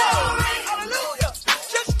gon' be alright. Hallelujah.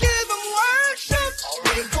 Just give him worship.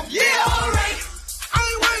 We gon' be alright. I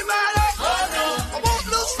ain't worried about it. Oh no. I won't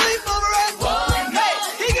lose sleep over it. Oh no. Hey,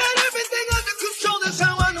 he got everything under control. That's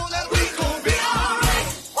how I know that we gon' be alright.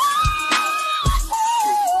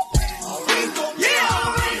 We gon' be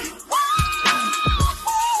alright.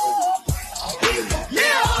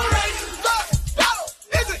 Yeah, alright. The battle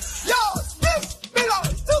isn't yours. This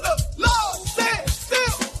belongs to the Lord. Stand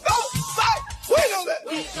still, don't fight. We know that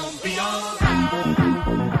we gon' be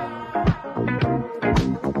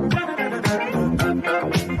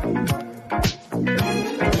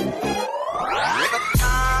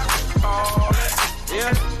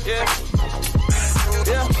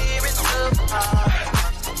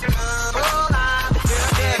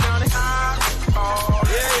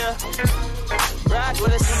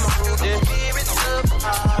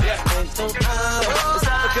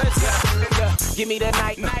Give me that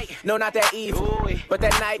night, no, not that evil, but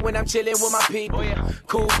that night when I'm chilling with my people.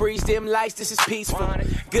 Cool breeze, dim lights, this is peaceful.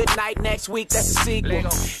 Good night next week, that's a sequel.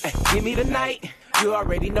 Give me the night. You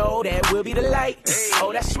already know that we'll be the light.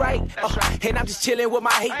 Oh, that's right. And I'm just chilling with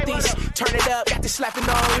my hate these. Turn it up, got this slapping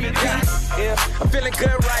on repeat. Yeah, I'm feeling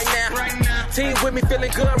good right now. Team with me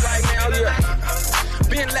feeling good right now. Yeah,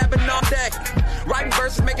 been lapping all day, writing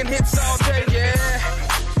verses, making hits all day. Yeah.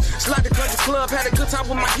 It's like the country club, had a good time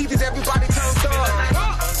with my heathens, everybody turned up.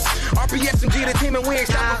 RPS and G the team and we ain't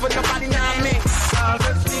stopping for nobody, now I mean.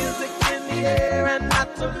 There's music in the air and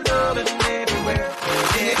lots of love everywhere.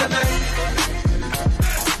 Give me the night.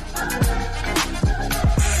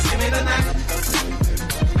 Give me the night.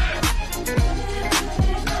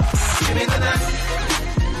 Give me the night.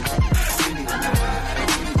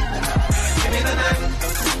 Give me the night.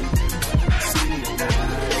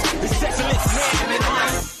 It's excellence, man. Give me the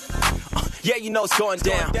night. Yeah, you know it's going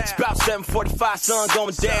down. It's about 7:45, sun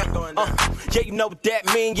going down. Yeah, you know what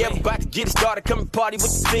that mean. Yeah, we about to get it started. Come and party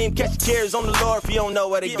with the team. Catch the cares on the Lord if you don't know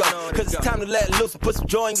where they go. Cause it's time to let loose and put some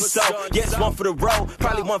joy in your soul. Yeah, it's one for the road,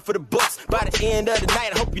 probably one for the books. By the end of the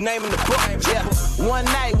night, I hope you name in the book. Yeah, one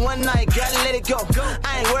night, gotta let it go.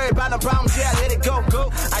 I ain't worried about no problems, yeah, let it go.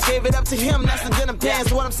 I gave it up to him, that's the denim dance.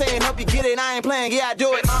 So what I'm saying, hope you get it, I ain't playing, yeah, I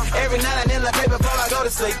do it. Every night I kneel and pray before I go to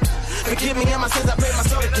sleep. Forgive me in my sins, I pray my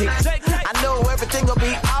soul to keep. I know everything gon'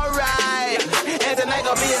 be alright, and tonight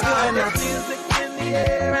gon' be a good night. Music in the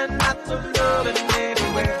air and lots of love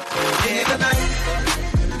everywhere. Give me the night.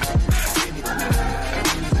 Give me the night.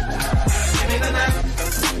 Give me the night.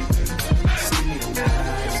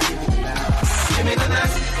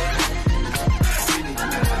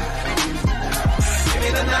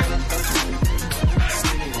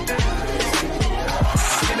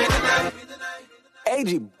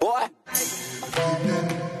 AG boy.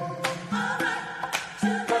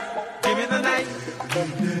 Give me the night.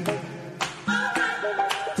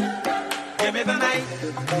 Give me the night.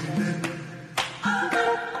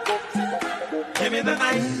 Give me the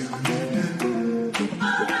night.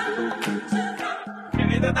 Give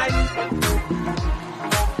me the night.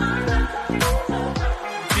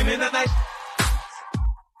 Give me the night.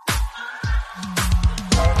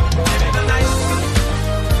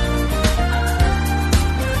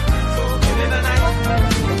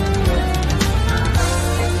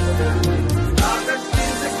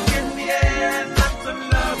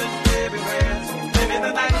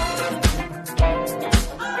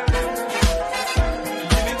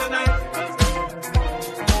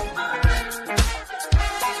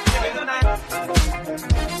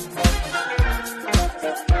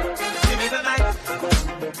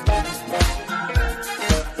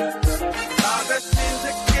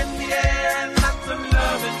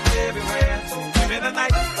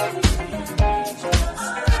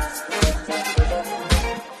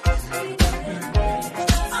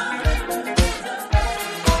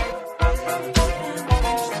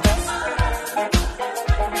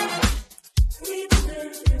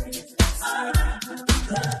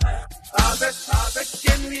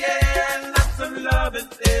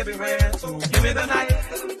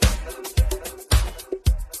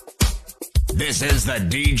 This is the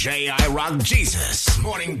DJ IRockJesus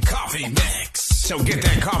Morning Coffee Mix. So get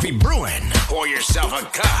that coffee brewing, pour yourself a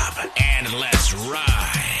cup, and let's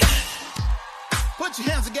ride. Put your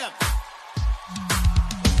hands together.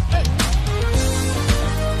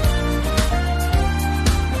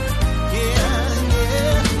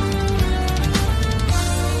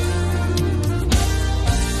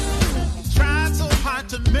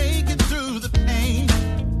 To make it through the pain.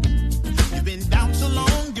 You've been down so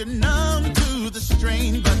long, you're numb to the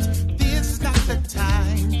strain, but this is not the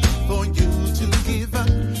time for you to give up.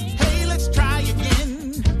 Hey, let's try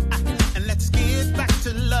again, and let's get back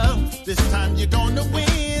to love. This time you're gonna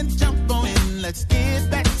win. Jump on in, let's get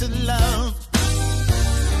back to love.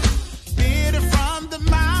 Bitter from the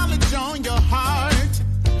mileage on your heart,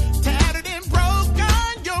 tattered and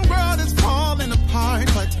broken, your world is falling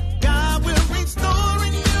apart, but God will restore.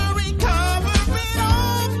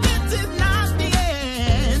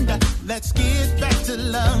 Let's get back to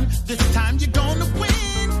love. This time you're gonna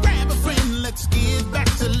win. Grab a friend, let's get back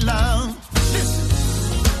to love.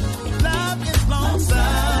 Listen, love is long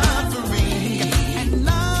suffering, and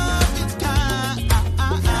love is kind.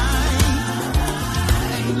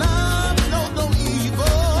 And love knows no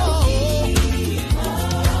evil,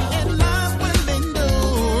 and love will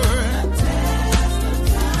endure.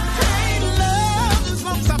 Hey, love is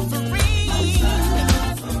long suffering,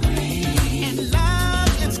 and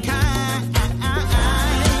love is kind.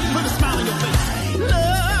 Put a smile on your face.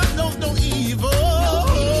 Love knows no evil,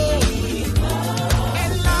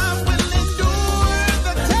 and love will endure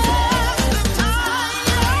the test of time.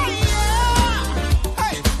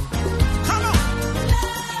 Hey, come on.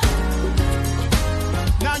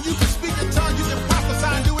 Now you can speak in tongues, you can prophesy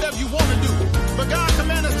and do whatever you want to do. But God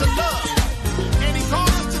commands us to love, and He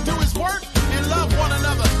calls us to do His work and love one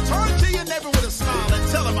another. Turn to your neighbor with a smile and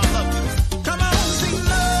tell him I love you. Come on, sing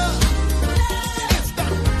love.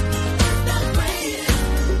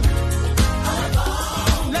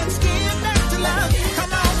 Let's get back to love.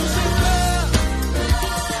 Come on, sing love.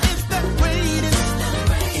 It's the greatest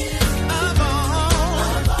of all.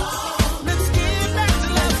 Let's get back to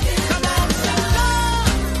love. Come on, sing love.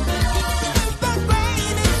 It's the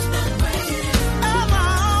greatest of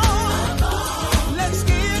all. Let's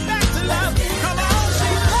get back to love. Come on,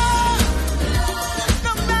 sing love.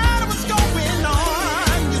 No matter what's going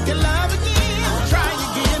on, you can love again. Try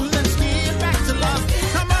again. Let's get back to love.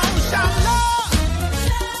 Come on, shout love.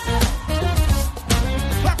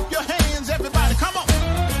 Clap your hands, everybody. Come on.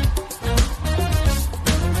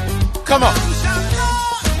 Come on. Shout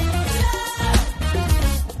love.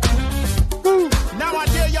 Now I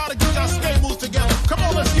dare y'all to get y'all skate moves together. Come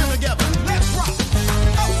on, let's get together. Let's rock.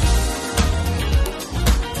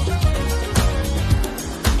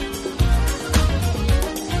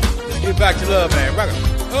 Let's get back to love, man. Rock it.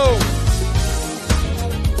 Oh.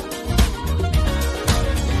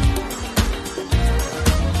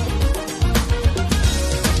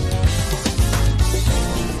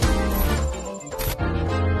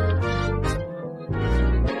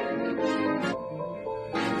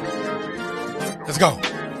 Let's go.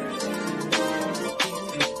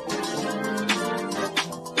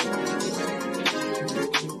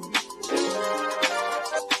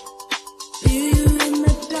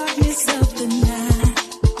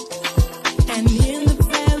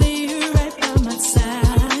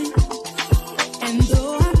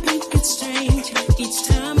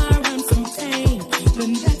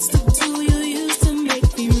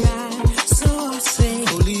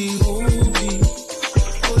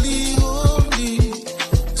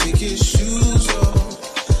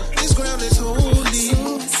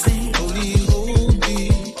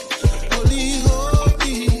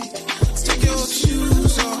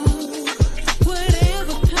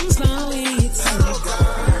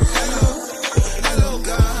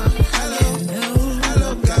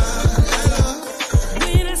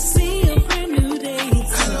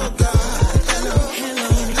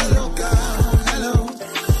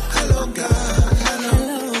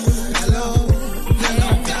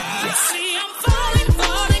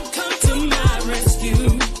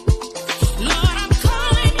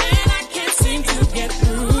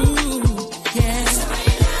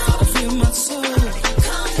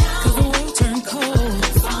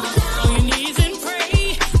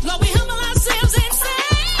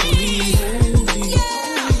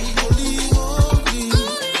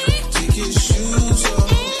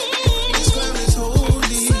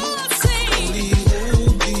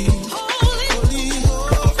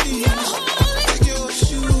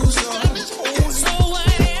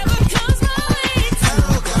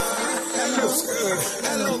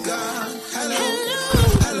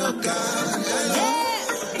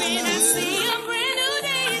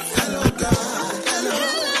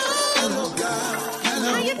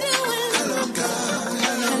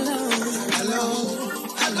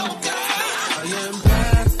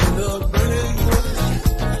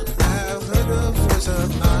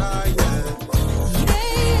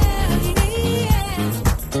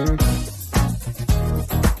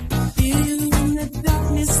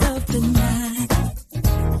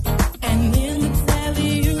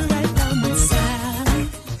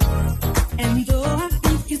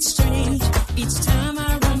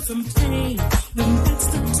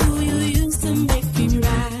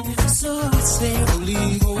 say, holy,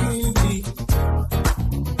 holy,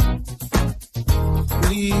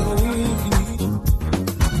 holy, holy.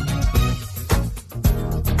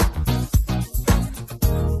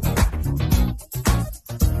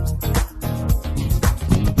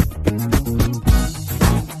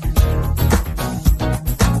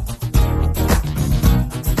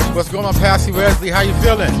 What's going on, Pastor Wesley? How you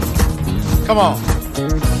feeling? Come on.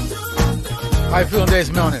 How you feeling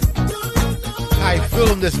this morning? How you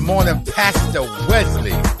feeling this morning, Pastor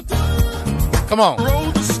Wesley? Come on.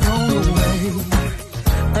 Rolled the stone away,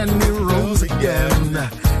 and he rose again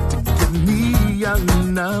to give me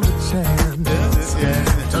another chance.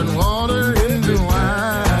 Turn water into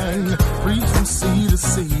wine, reach from sea to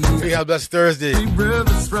sea. We have blessed Thursday.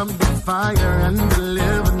 Rivers from the fire and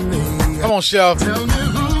deliver me. Come on, Chef. Tell me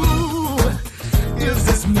who is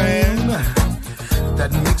this man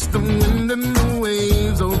that makes the wind and the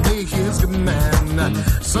waves obey his command?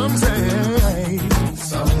 Some say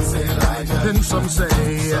Elijah, then some say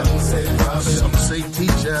prophet, some say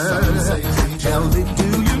teacher. Tell me,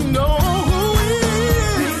 do you know who he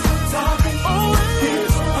is?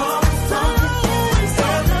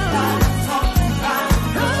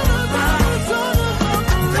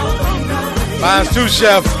 Mine's too,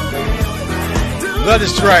 Chef. Love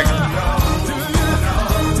this track.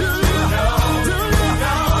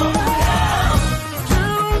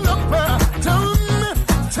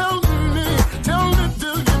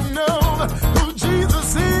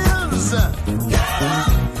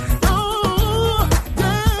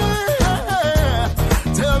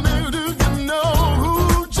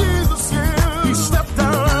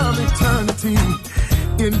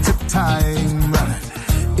 Into time,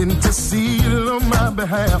 intercede on my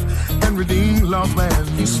behalf and redeem lost man.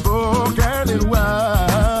 He spoke and it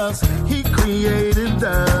was. He created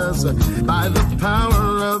us by the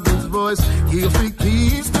power of his voice. He'll speak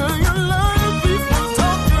peace to your life. People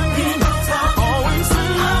talking, always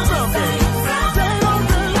saying something. They don't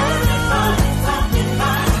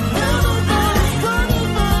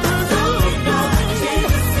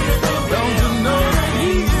Don't you know that he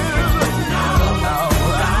is?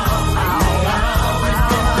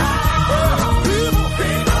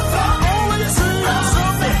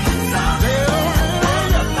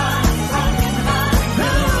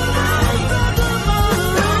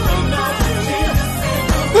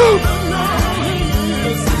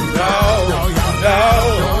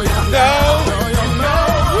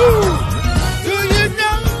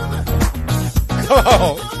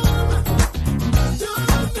 Oh.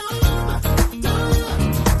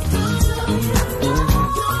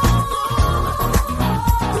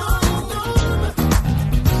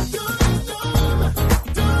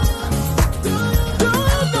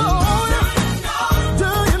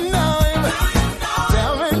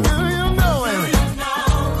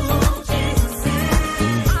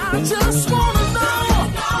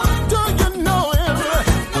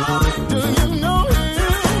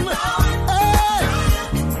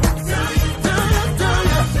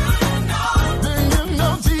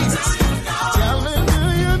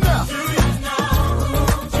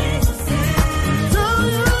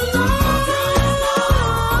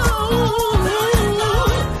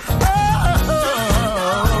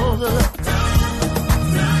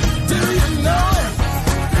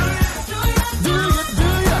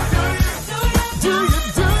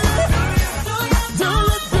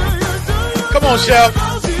 Come on, Chef.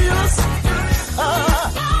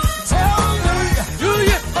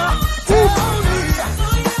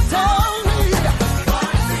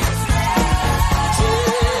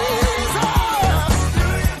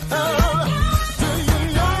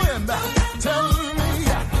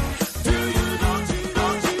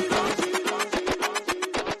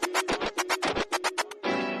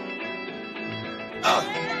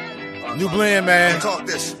 New blend, man. Talk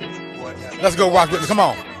this. Let's go rock with it. Come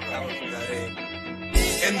on.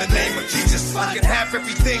 In the name of Jesus, I can have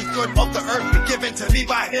everything good of the earth be given to me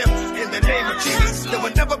by him. In the name of Jesus, there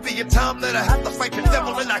will never be a time that I have to fight the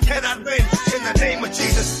devil and I cannot win. In the name of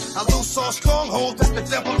Jesus, I lose all strongholds that the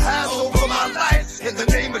devil has over my life. In the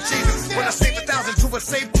name of Jesus, when I save 1,000 to a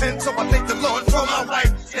save 10, so I thank the Lord for my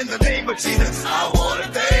life. In the name of Jesus, I want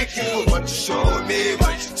to thank you for what you showed me,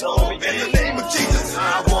 what you told me. In the name of Jesus,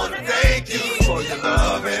 I want to thank you for your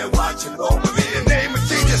love and watching over me. In the name of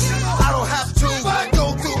Jesus, I don't have to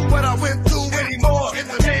go through what I went through anymore. In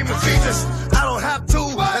the name of Jesus, I don't have to,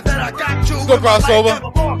 and then I got you. Go crossover.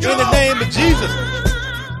 In the name of Jesus.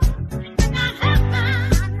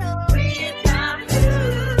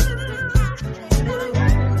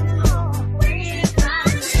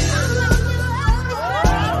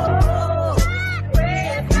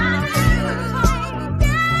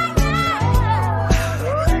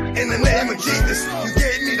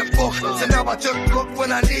 I just look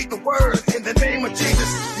when I need the word. In the name of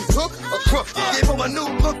Jesus, you took a crook, gave him a new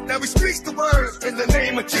look. Now he speaks the word. In the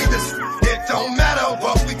name of Jesus, it don't matter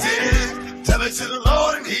what we did. Tell it to the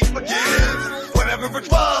Lord and He forgives. Whatever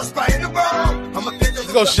it was, right in the wrong. I'ma think of.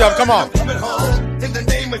 Let's go, Chef. Come on. Coming home. In the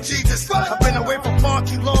name of Jesus, I've been away for far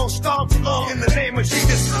too long, starved too long. In the name of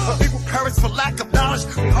Jesus, my people perish for lack of knowledge.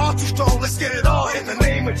 We are too strong, let's get it all. In the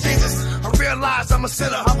name of Jesus, I realize I'm a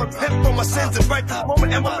sinner. I repent for my sins and right this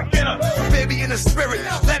moment am a beginner. Baby in the spirit,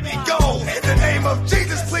 let me go. In the name of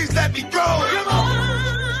Jesus, please let me go. Come on.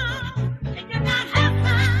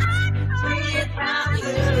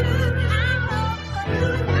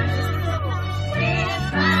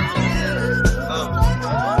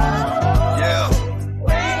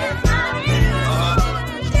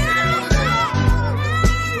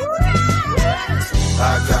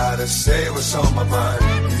 I gotta say what's on my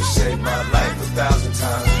mind. You saved my life 1,000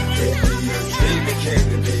 times. Gave me a dream, it came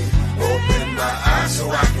to me. Open my eyes so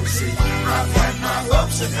I can see. I've had my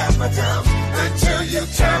ups and had my downs until you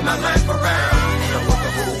turn my life around. And I want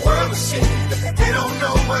the whole world to see that they don't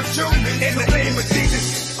know what you mean. In the name of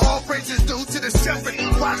Jesus, all praises due to the shepherd,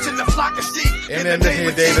 watching the flock of sheep. In the name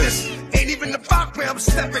of Jesus, ain't even the block where I'm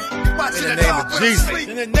stepping, watching the dog where I'm sleep.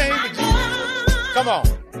 In the name of Jesus, come on.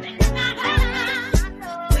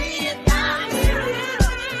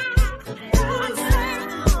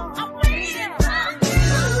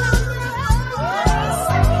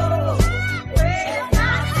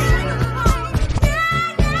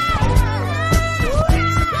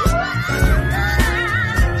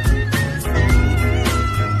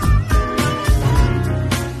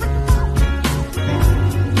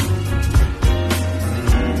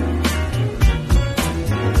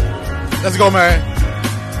 Let's go, man.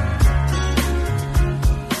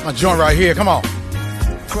 My joint right here. Come on.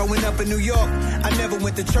 Growing up in New York, I never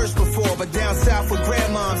went to church before, but down south with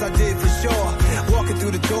grandmoms, I did for sure. Walking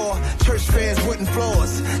through the door, church fans, wooden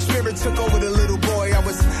floors. Spirit took over the little boy. I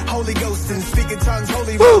was Holy Ghost and speaking tongues,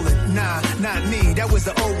 holy rolling. Nah, not me. That was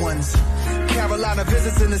the old ones. Carolina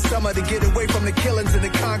visits in the summer to get away from the killings in the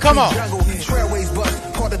concrete jungle. Trailways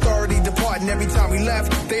bust, Port Authority departing. Every time we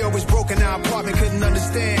left, they always broke in our apartment, couldn't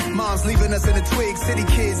understand. Moms leaving us in the Twig City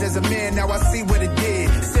kids. As a man, now I see what it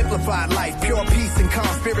did. Simplified life, pure peace and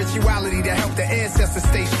calm spirituality to help the ancestors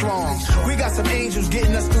stay strong. We got some angels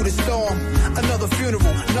getting us through the storm. Another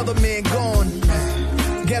funeral, another man gone.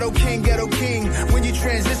 Ghetto king, when you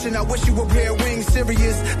transition, I wish you would wear wings.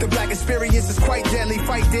 Serious, the black experience is quite deadly.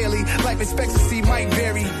 Fight daily, life expectancy might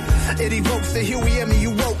vary. It evokes the Huey in me,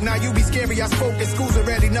 you woke, now you be scary. I spoke in schools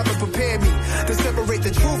already, nothing prepared me to separate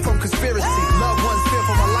the truth from conspiracy. Loved ones fear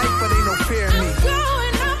for my life, but ain't no fear in me.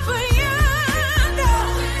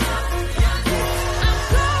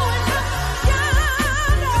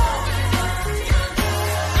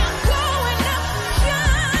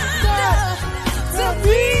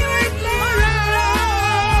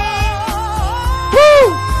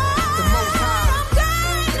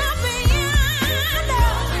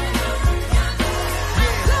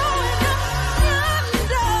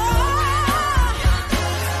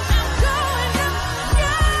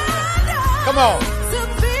 Come on.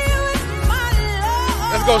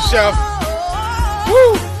 Let's go, Chef.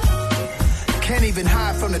 Woo! Can't even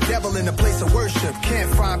hide from the devil in a place of worship.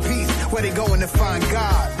 Can't find peace where they going to find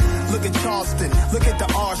God. Look at Charleston, look at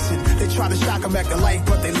the arson. They tried to shock him back to life,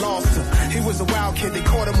 but they lost him. He was a wild kid, they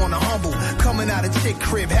caught him on the humble. Coming out of chick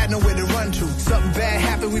crib, had nowhere to run to. Something bad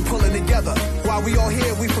happened, we pulling together. While we all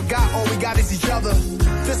here, we forgot all we got is each other.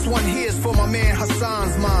 This one here is for my man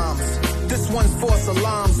Hassan's moms. This one's for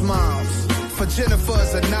Salam's moms. For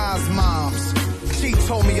Jennifer's and Nas moms. She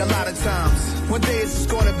told me a lot of times, one day it's just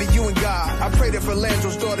gonna be you and God. I pray that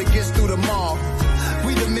Philandro's daughter gets through the mall.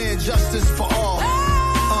 We demand justice for all.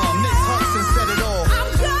 Miss Hudson said it all.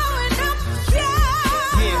 I'm going up,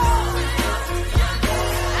 yeah. Yeah.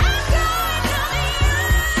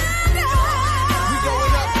 We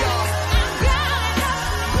going up, y'all.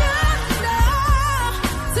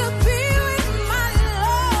 To be with my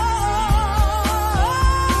Lord.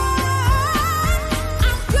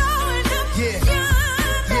 I'm going up, yeah.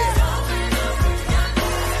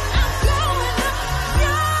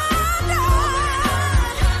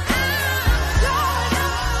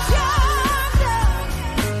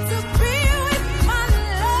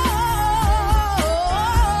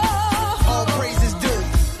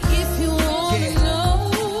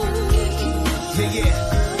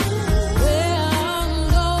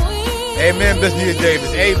 Amen, Miss Nita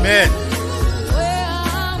Davis. Amen.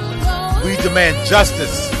 We demand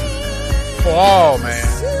justice for all, man.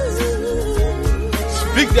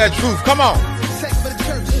 Speak that truth. Come on.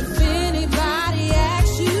 If anybody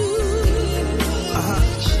asks you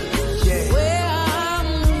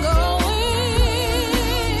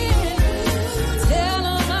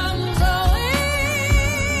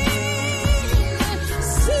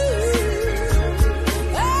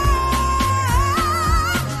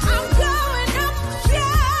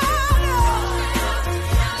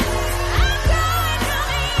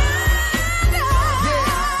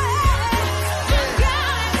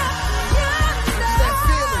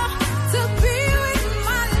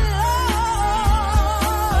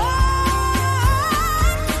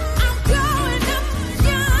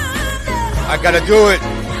I gotta do it.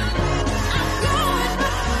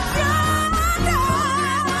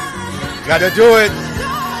 Gotta do it.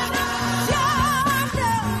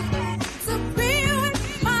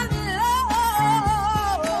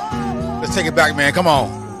 Let's take it back, man. Come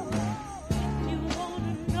on.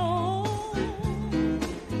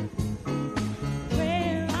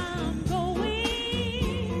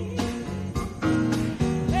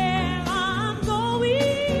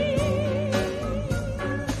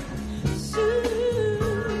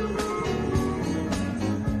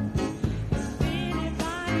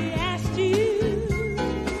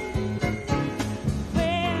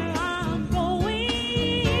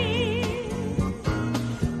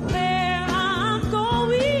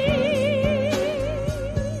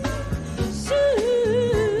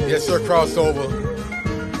 Yes, sir, crossover.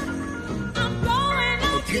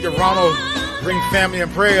 And Peter Ronald, bring family in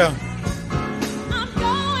prayer.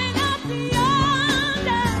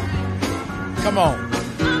 Come on.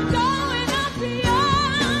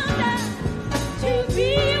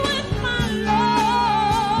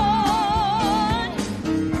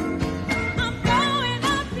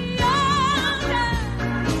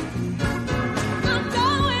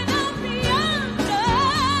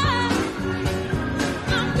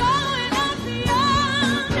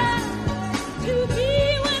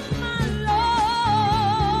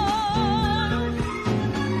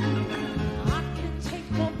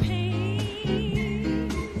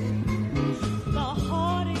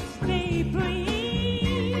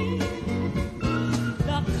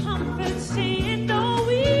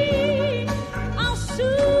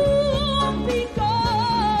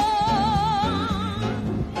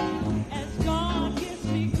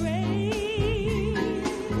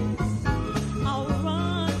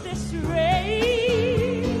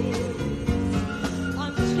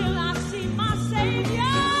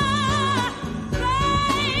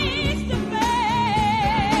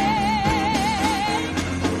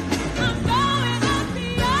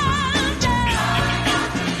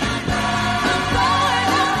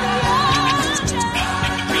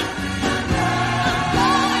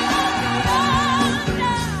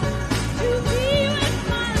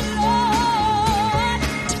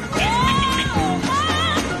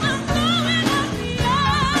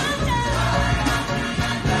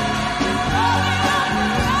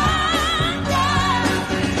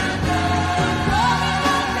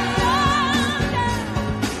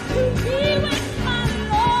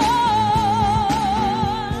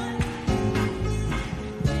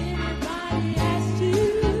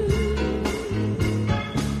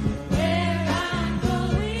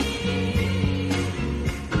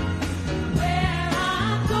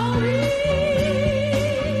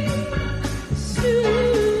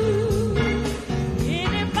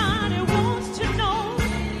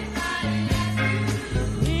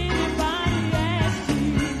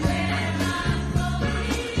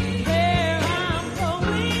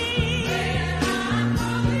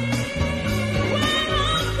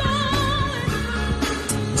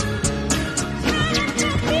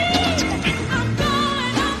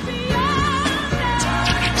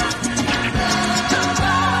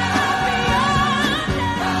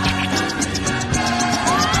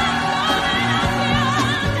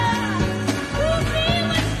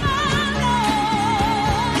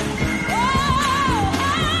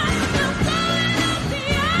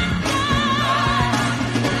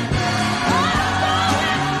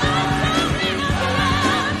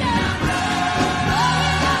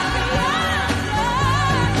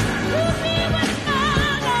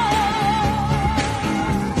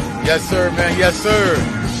 Yes, sir, man. Yes, sir.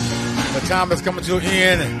 The time is coming to an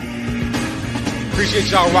end. Appreciate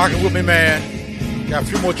y'all rocking with me, man. Got a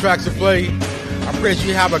few more tracks to play. I pray that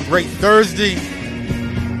you have a great Thursday.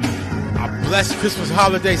 A blessed Christmas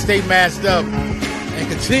holiday. Stay masked up. And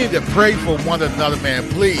continue to pray for one another, man.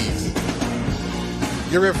 Please.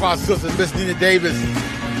 You're in for our sister, Miss Nina Davis.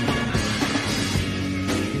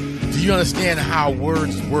 Do you understand how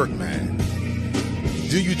words work, man?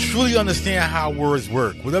 Do you truly understand how words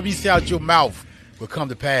work? Whatever you say out your mouth will come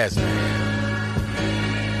to pass, man.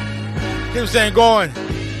 You know what I'm saying? Going.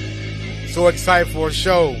 So excited for a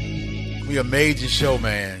show. It'll be a major show,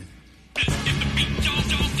 man.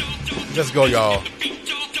 Let's go, y'all.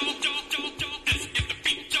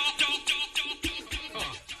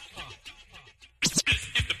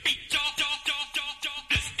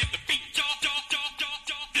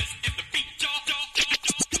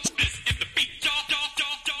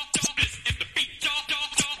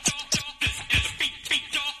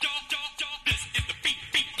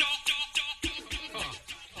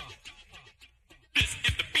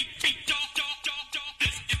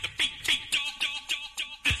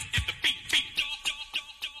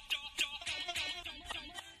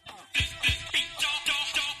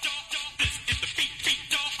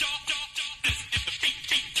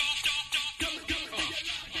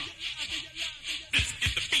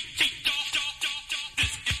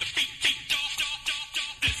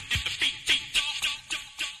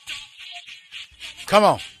 Come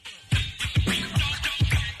on.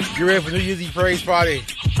 You ready for New Year's Eve praise party?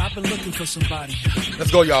 I've been looking for somebody.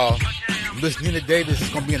 Let's go, y'all. Miss Nina Davis is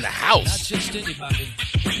going to be in the Not house. just anybody.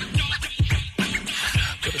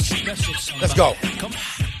 But a special somebody. Let's go. Come on.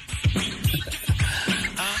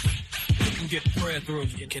 You can get prayer through.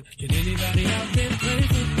 Can anybody out there pray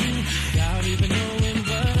for me without even knowing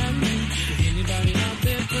what I mean? Can anybody out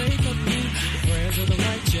there pray for me? The prayers of the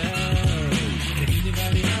righteous. Can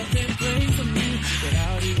anybody out there pray for me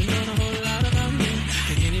without even knowing a whole lot about me?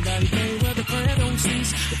 Can anybody pray where the prayer don't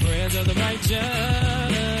cease? The prayers of the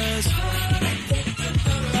righteous.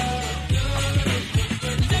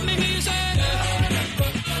 Let me hear you say it.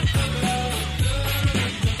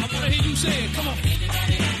 I want to hear you say it. Come on.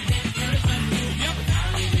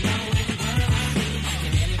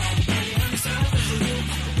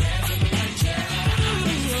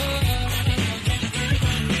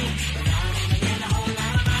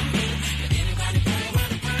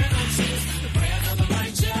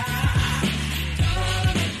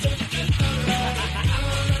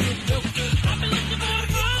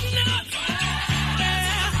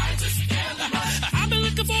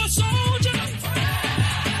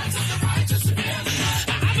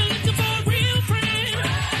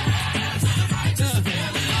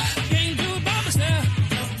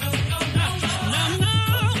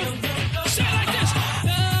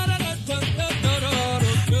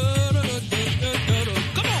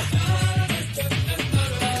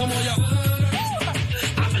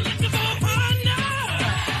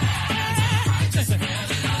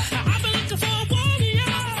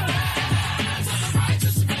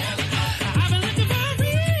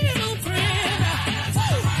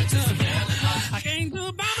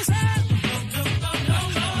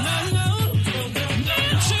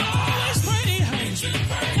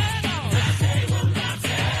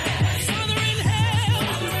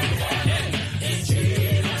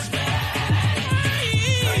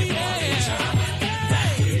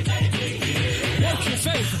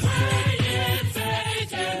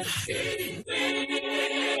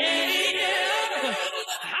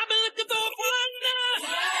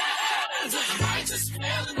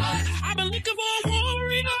 I've been looking for a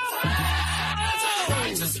warrior.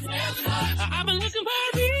 I've been looking for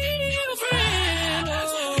a real friend.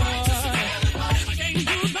 I can't do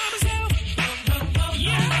it by myself.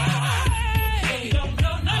 Yeah.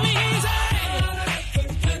 Let me hear you say,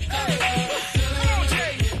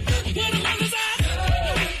 what am I desire?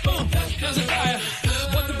 There's a fire.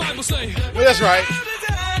 What the Bible say? Well, that's right.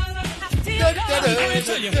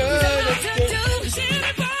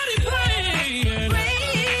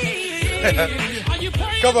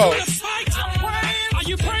 Come on. Are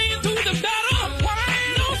you praying through the battle?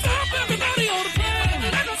 No, stop everybody on the prayer.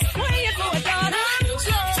 I'm just praying for a daughter. I'm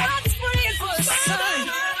just praying for a son.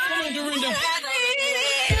 Come on, Dorinda. Whatever it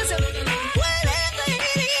is,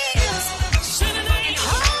 send a name.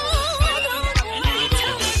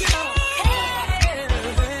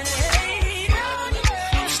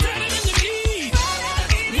 Standing in the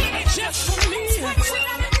need, just for me.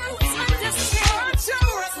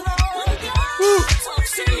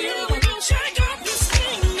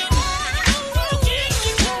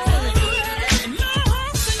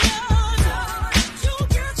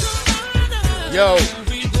 Yo,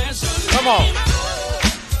 come on.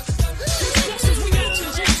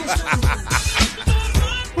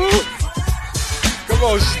 Come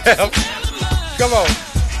on, Chef. Come on.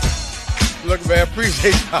 Look, man,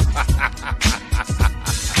 appreciate y'all.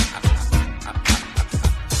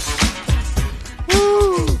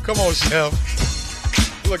 Woo. Come on, Chef.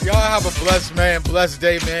 Look, y'all have a blessed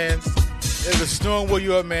day, man. There's a storm where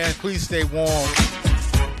you are, man. Please stay warm.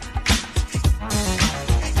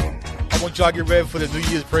 I want y'all to get ready for the New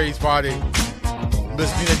Year's praise party.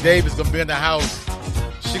 Miss Nina Davis gonna be in the house.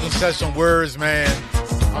 She gonna set some words, man.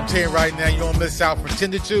 I'm telling you right now, you don't miss out from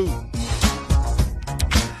 10 to 2.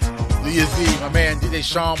 New Year's Eve, my man DJ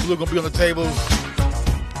Sean Blue gonna be on the tables.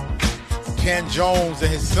 Ken Jones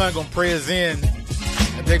and his son gonna pray us in,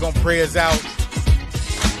 and they gonna pray us out.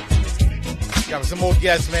 Got some more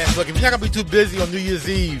guests, man. Look, if you're not gonna be too busy on New Year's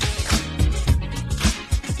Eve,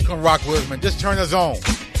 come rock with us, man. Just turn us on.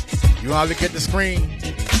 You want to look at the screen?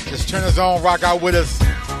 Just turn us on, rock out with us.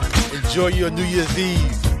 Enjoy your New Year's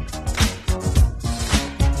Eve.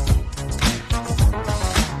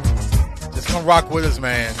 Just come rock with us,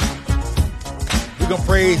 man. We're gonna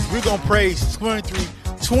praise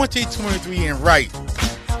 2023 and right.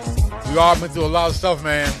 We all been through a lot of stuff,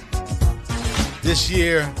 man. This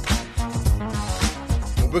year,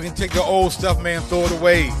 we can take the old stuff, man, throw it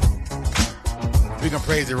away. We can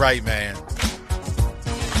praise it right, man.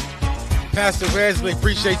 Pastor Wesley,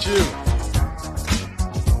 appreciate you.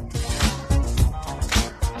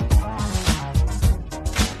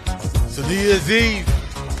 So New Year's Eve,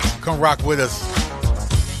 come rock with us.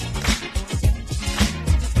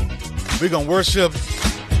 We're going to worship.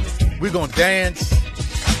 We're going to dance.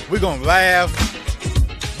 We're going to laugh.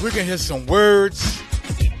 We're going to hear some words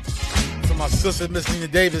from my sister, Miss Nina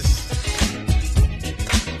Davis.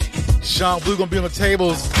 Sean, we're going to be on the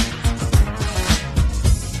tables.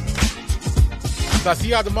 So I see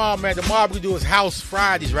y'all tomorrow, man. Tomorrow we do is House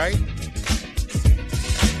Fridays, right?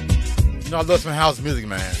 You know I love some house music,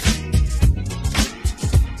 man.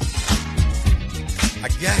 I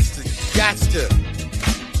got to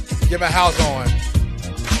get my house on.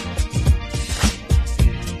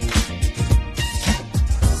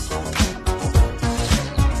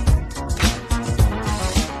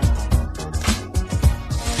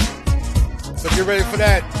 So get ready for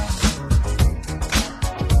that.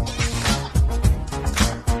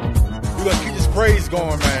 We're going to keep this praise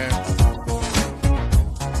going, man.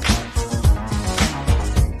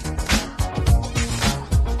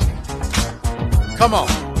 Come on.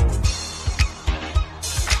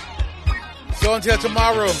 So until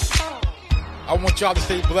tomorrow, I want y'all to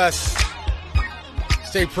stay blessed.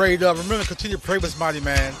 Stay prayed up. Remember to continue to pray with mighty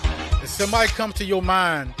man. If somebody comes to your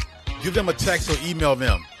mind, give them a text or email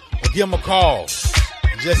them. Or give them a call.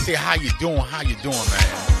 And just say how you doing, man.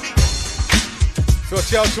 So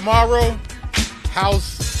until tomorrow,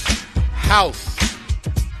 house,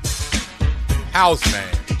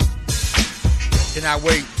 man. Cannot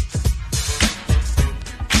wait.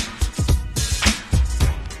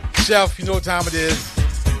 Chef, you know what time it is.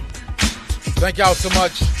 Thank y'all so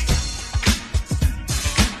much.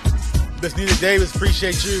 Miss Nina Davis,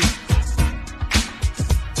 appreciate you.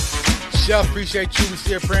 Chef, appreciate you. We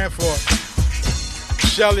still praying for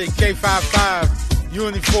Shelly, K55,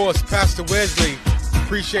 Unity Force, Pastor Wesley.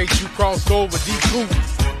 Appreciate you. Crossover, D. Coop,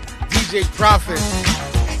 DJ Prophet,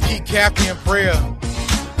 keep Kathy in prayer.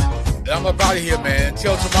 And I'm up out of here, man.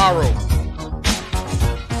 Until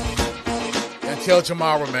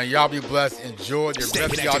tomorrow, man. Y'all be blessed. Enjoy the rest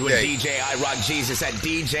of y'all day. With DJ IRockJesus at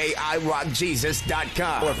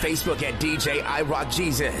DJIRockJesus.com or Facebook at DJ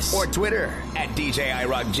IRockJesus or Twitter at DJ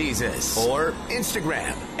IRockJesus or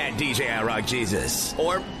Instagram at DJ IRockJesus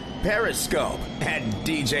or Periscope at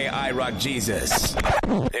DJ IRockJesus.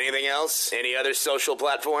 Anything else? Any other social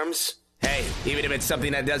platforms? Hey, even if it's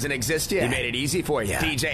something that doesn't exist yet, we made it easy for you. DJ